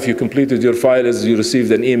find out if you completed your file is you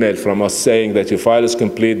received an email from us saying that your file is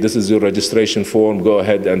complete, this is your registration form, go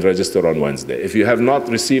ahead and register on Wednesday. If you have not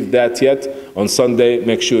received that yet, on Sunday,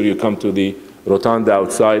 make sure you come to the rotunda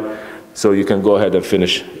outside so you can go ahead and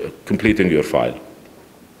finish completing your file.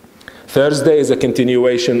 Thursday is a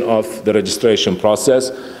continuation of the registration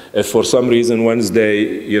process. If for some reason Wednesday,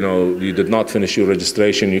 you did not finish your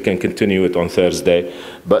registration, you can continue it on Thursday,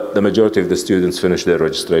 but the majority of the students finish their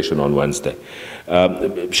registration on Wednesday.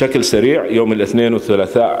 بشكل سريع، يوم الاثنين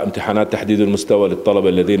والثلاثاء امتحانات تحديد المستوى للطلبة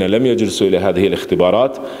الذين لم يجلسوا إلى هذه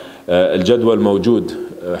الاختبارات. الجدول موجود،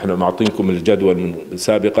 احنا معطينكم الجدول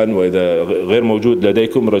سابقا، وإذا غير موجود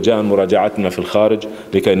لديكم رجاء مراجعتنا في الخارج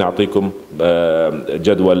لكي نعطيكم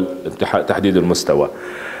جدول تحديد المستوى.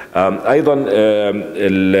 أيضا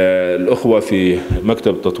الأخوة في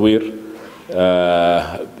مكتب التطوير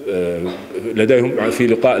لديهم في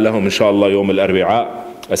لقاء لهم إن شاء الله يوم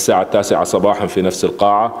الأربعاء الساعة 9 صباحا في نفس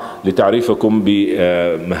القاعة لتعريفكم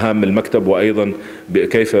بمهام المكتب، وأيضا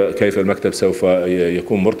كيف المكتب سوف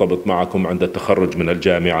يكون مرتبط معكم عند التخرج من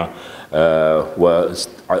الجامعة،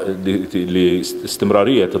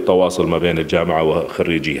 لاستمرارية التواصل ما بين الجامعة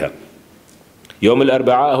وخريجيها. يوم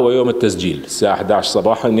الأربعاء هو يوم التسجيل الساعة 11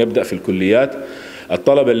 صباحا، يبدأ في الكليات.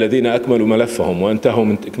 الطلبة الذين أكملوا ملفهم وانتهوا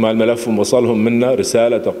من إكمال ملفهم وصلهم منا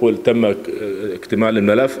رسالة تقول تم اكتمال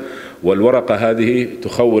الملف، والورقة هذه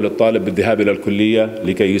تخول الطالب بالذهاب إلى الكلية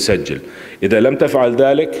لكي يسجل. إذا لم تفعل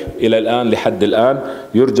ذلك إلى الآن لحد الآن،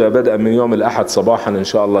 يرجى بدءا من يوم الأحد صباحا إن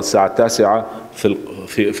شاء الله الساعة 9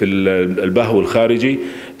 في البهو الخارجي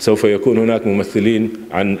سوف يكون هناك ممثلين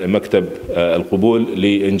عن مكتب القبول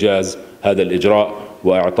لإنجاز هذا الإجراء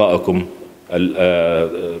وإعطائكم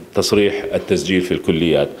تصريح التسجيل في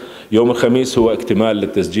الكليات. يوم الخميس هو اكتمال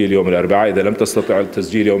للتسجيل يوم الأربعاء، إذا لم تستطع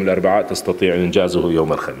التسجيل يوم الأربعاء تستطيع إنجازه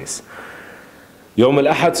يوم الخميس. يوم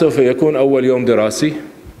الأحد سوف يكون أول يوم دراسي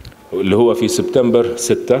اللي هو في سبتمبر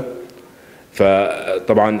 6،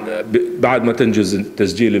 فطبعا بعد ما تنجز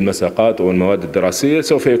تسجيل المساقات والمواد الدراسية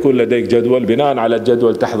سوف يكون لديك جدول، بناء على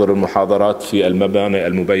الجدول تحضر المحاضرات في المباني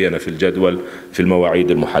المبينة في الجدول في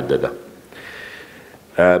المواعيد المحددة.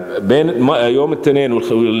 بين يوم الاثنين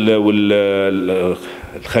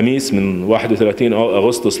والخميس من 31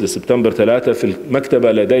 أغسطس لسبتمبر 3 في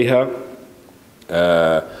المكتبة لديها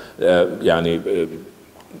يعني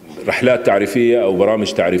رحلات تعريفية أو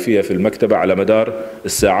برامج تعريفية في المكتبة على مدار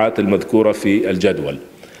الساعات المذكورة في الجدول.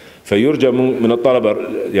 فيرجى من الطلبة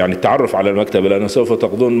يعني التعرف على المكتبة، لأنه سوف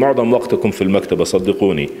تقضون معظم وقتكم في المكتبة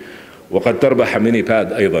صدقوني، وقد تربح ميني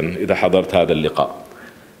باد أيضا إذا حضرت هذا اللقاء.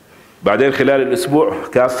 بعدين خلال الأسبوع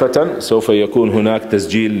كافة سوف يكون هناك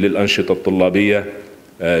تسجيل للأنشطة الطلابية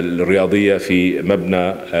الرياضية في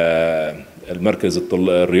مبنى المركز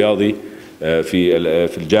الرياضي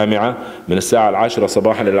في الجامعة من الساعة 10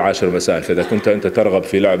 صباحا إلى 10 مساء. فإذا كنت أنت ترغب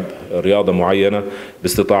في لعب رياضة معينة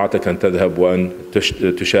باستطاعتك أن تذهب وأن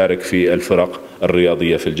تشارك في الفرق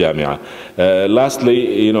الرياضية في الجامعة.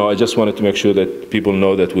 Lastly, I just wanted to make sure that people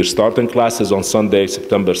know that we're starting classes on Sunday,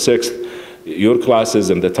 September 6th. Your classes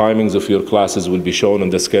and the timings of your classes will be shown on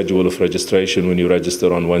the schedule of registration when you register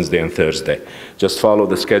on Wednesday and Thursday. Just follow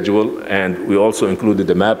the schedule, and we also included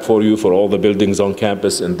a map for you for all the buildings on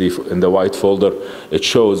campus in the white folder. It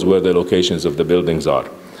shows where the locations of the buildings are.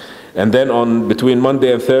 And then between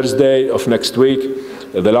Monday and Thursday of next week,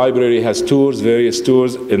 The library has tours, various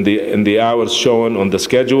tours in the hours shown on the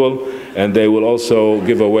schedule, and they will also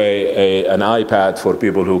give away an iPad for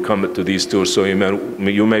people who come to these tours, so you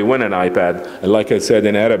may win an iPad. And like I said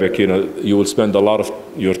in Arabic, you will spend a lot of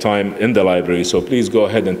your time in the library, so please go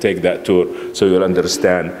ahead and take that tour so you'll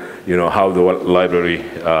understand how the library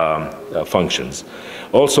functions.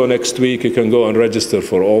 Also next week you can go and register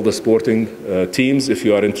for all the sporting teams if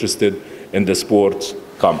you are interested in the sports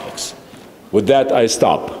complex. With that, I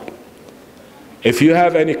stop. If you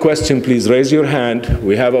have any question, please raise your hand.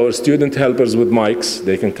 We have our student helpers with mics.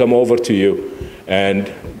 They can come over to you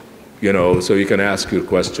and, so you can ask your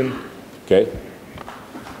question. Okay?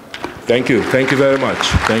 Thank you. Thank you very much.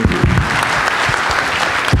 Thank you.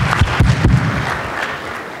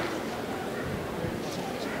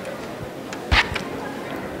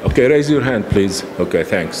 Okay, raise your hand, please. Okay,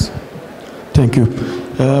 thanks. Thank you.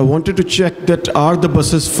 Wanted to check that are the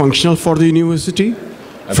buses functional for the university?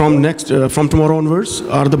 From tomorrow onwards,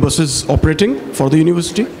 are the buses operating for the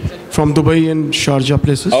university from Dubai and Sharjah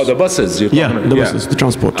places? Oh, the buses. Buses, the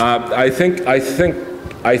transport. I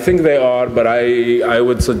think they are, but I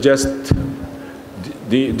would suggest.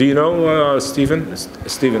 Do you know Stephen?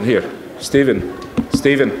 Stephen here. Stephen.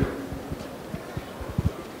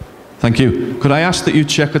 Thank you. Could I ask that you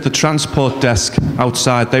check at the transport desk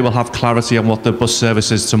outside? They will have clarity on what the bus service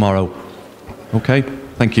is tomorrow. Okay?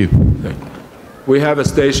 Thank you. We have a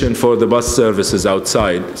station for the bus services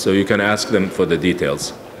outside, so you can ask them for the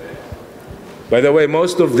details. By the way,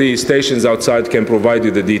 most of the stations outside can provide you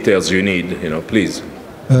the details you need, please.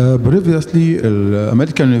 Previously,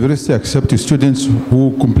 American University accepted students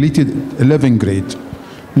who completed 11th grade.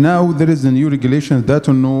 Now there is a new regulation that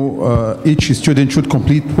each student should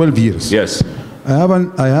complete 12 years. Yes.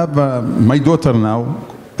 I have my daughter now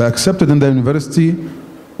accepted in the university,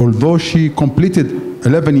 although she completed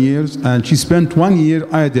 11 years and she spent 1 year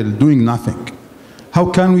idle doing nothing. How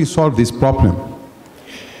can we solve this problem?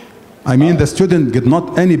 I mean, the student get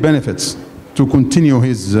not any benefits to continue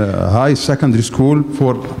his high secondary school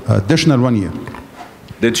for additional 1 year.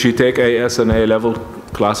 Did she take AS and A-level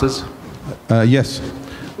classes? Yes.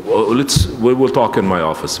 Well, we will talk in my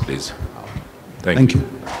office, please. Thank you.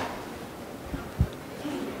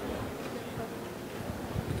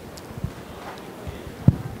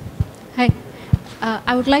 Hi.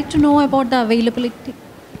 I would like to know about the availability.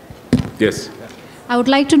 Yes. I would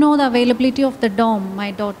like to know the availability of the dorm.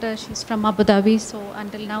 My daughter, she's from Abu Dhabi, so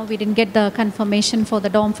until now we didn't get the confirmation for the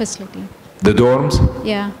dorm facility. The dorms?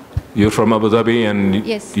 Yeah. You're from Abu Dhabi and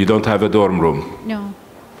yes. You don't have a dorm room? No.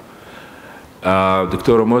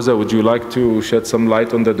 Dr. Moza, would you like to shed some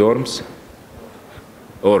light on the dorms?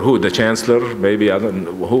 Or who, the Chancellor? Maybe, I don't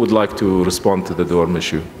know. Who would like to respond to the dorm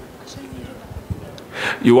issue?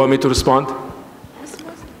 You want me to respond?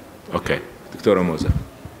 Okay, Dr. Moza.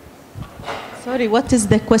 Sorry, what is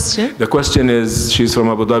the question? The question is, she's from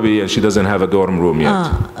Abu Dhabi and she doesn't have a dorm room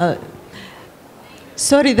yet.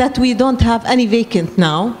 Sorry that we don't have any vacant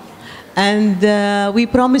now. And we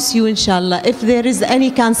promise you, inshallah, if there is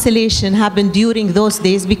any cancellation happen during those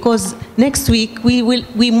days, because next week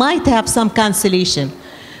we might have some cancellation.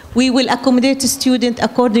 We will accommodate a student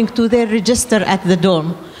according to their register at the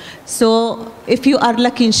dorm. So if you are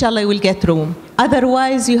lucky, inshallah, you will get room.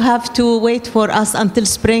 Otherwise, you have to wait for us until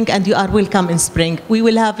spring, and you are welcome in spring. We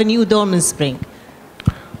will have a new dorm in spring.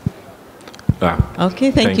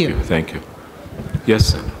 Okay, thank you. Thank you.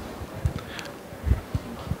 Yes.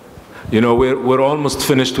 We're almost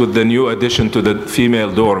finished with the new addition to the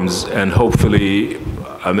female dorms, and hopefully,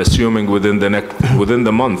 I'm assuming within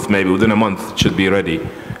the month, maybe within a month, it should be ready.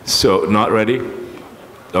 So, not ready?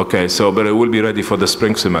 Okay, but it will be ready for the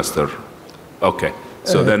spring semester. Okay,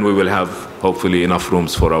 so then we will have, hopefully, enough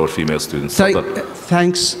rooms for our female students.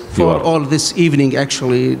 Thanks for all this evening,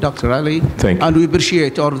 actually, Dr. Ali. Thank you. And we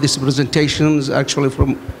appreciate all of these presentations, actually,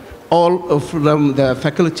 from all of them, the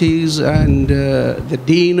faculties and the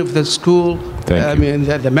dean of the school,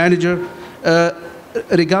 the manager.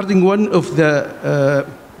 Regarding one of the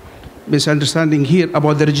misunderstanding here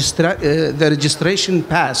about the registration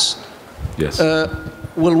pass. Yes.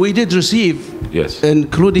 Well, we did receive, yes,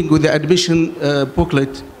 including with the admission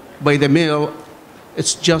booklet by the mail.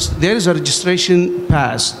 It's just there is a registration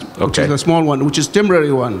pass, which is a small one, which is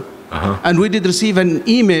temporary one, and we did receive an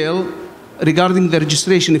email regarding the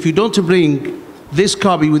registration. If you don't bring this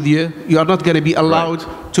copy with you, you are not going to be allowed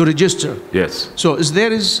to register. Yes. So is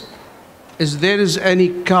there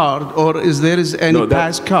any card or is there any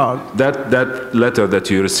pass card? That letter that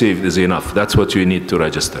you received is enough. That's what you need to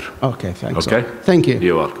register. Okay, thanks. Okay? Thank you.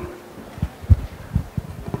 You're welcome.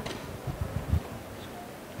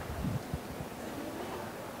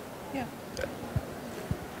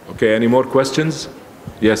 Okay, any more questions?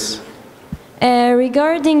 Yes.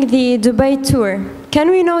 Regarding the Dubai tour,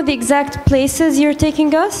 can we know the exact places you're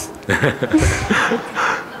taking us?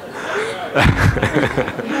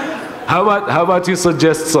 How about you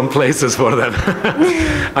suggest some places for them?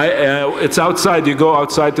 It's outside. You go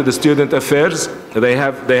outside to the student affairs. They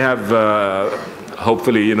have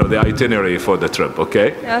hopefully, you know, the itinerary for the trip.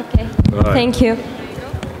 Okay. Okay. Right. Thank you.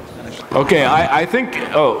 Okay, I think.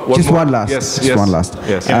 Oh, just more. one last. Yes. Just yes. one last.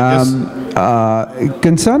 Yes.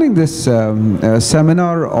 Concerning this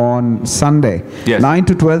seminar on Sunday, yes. 9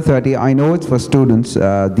 to 12:30. I know it's for students,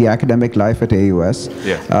 the academic life at AUS.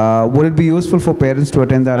 Yes. Would it be useful for parents to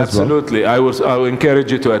attend that Absolutely. as well? Absolutely. I will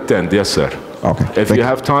encourage you to attend. Yes, sir. Okay. If you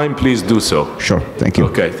have time, please do so. Sure. Thank you.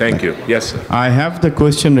 Okay. Thank you. Yes, sir. I have the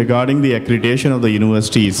question regarding the accreditation of the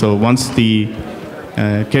university. So once the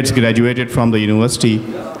kids graduated from the university,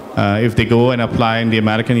 if they go and apply in the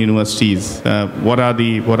American universities, what are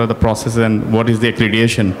the processes and what is the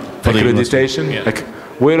accreditation for the university? Yeah.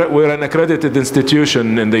 We're an accredited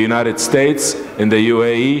institution in the United States, in the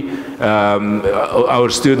UAE. Our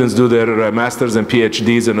students do their masters and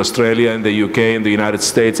PhDs in Australia, in the UK, in the United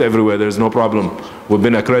States, everywhere. There's no problem. We've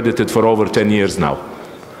been accredited for over 10 years now.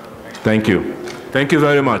 Thank you. Thank you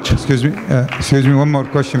very much. Excuse me, one more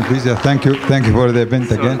question, please. Thank you for the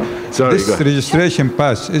event again. Sorry, this registration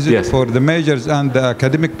pass, is it for the majors and the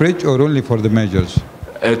academic bridge or only for the majors?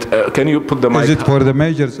 Can you put the mic? Is it for the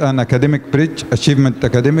majors and academic bridge, achievement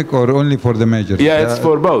academic, or only for the majors? Yeah, it's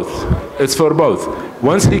for both. It's for both.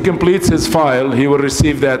 Once he completes his file, he will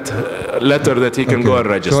receive that letter that he can go and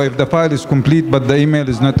register. So if the file is complete but the email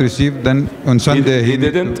is not received, then on Sunday he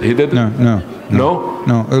didn't? He didn't? No.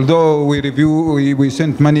 Although we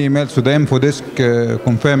sent many emails to the info desk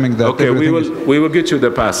confirming that. Okay, we will get you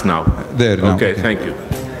the pass now. There. Okay, thank you.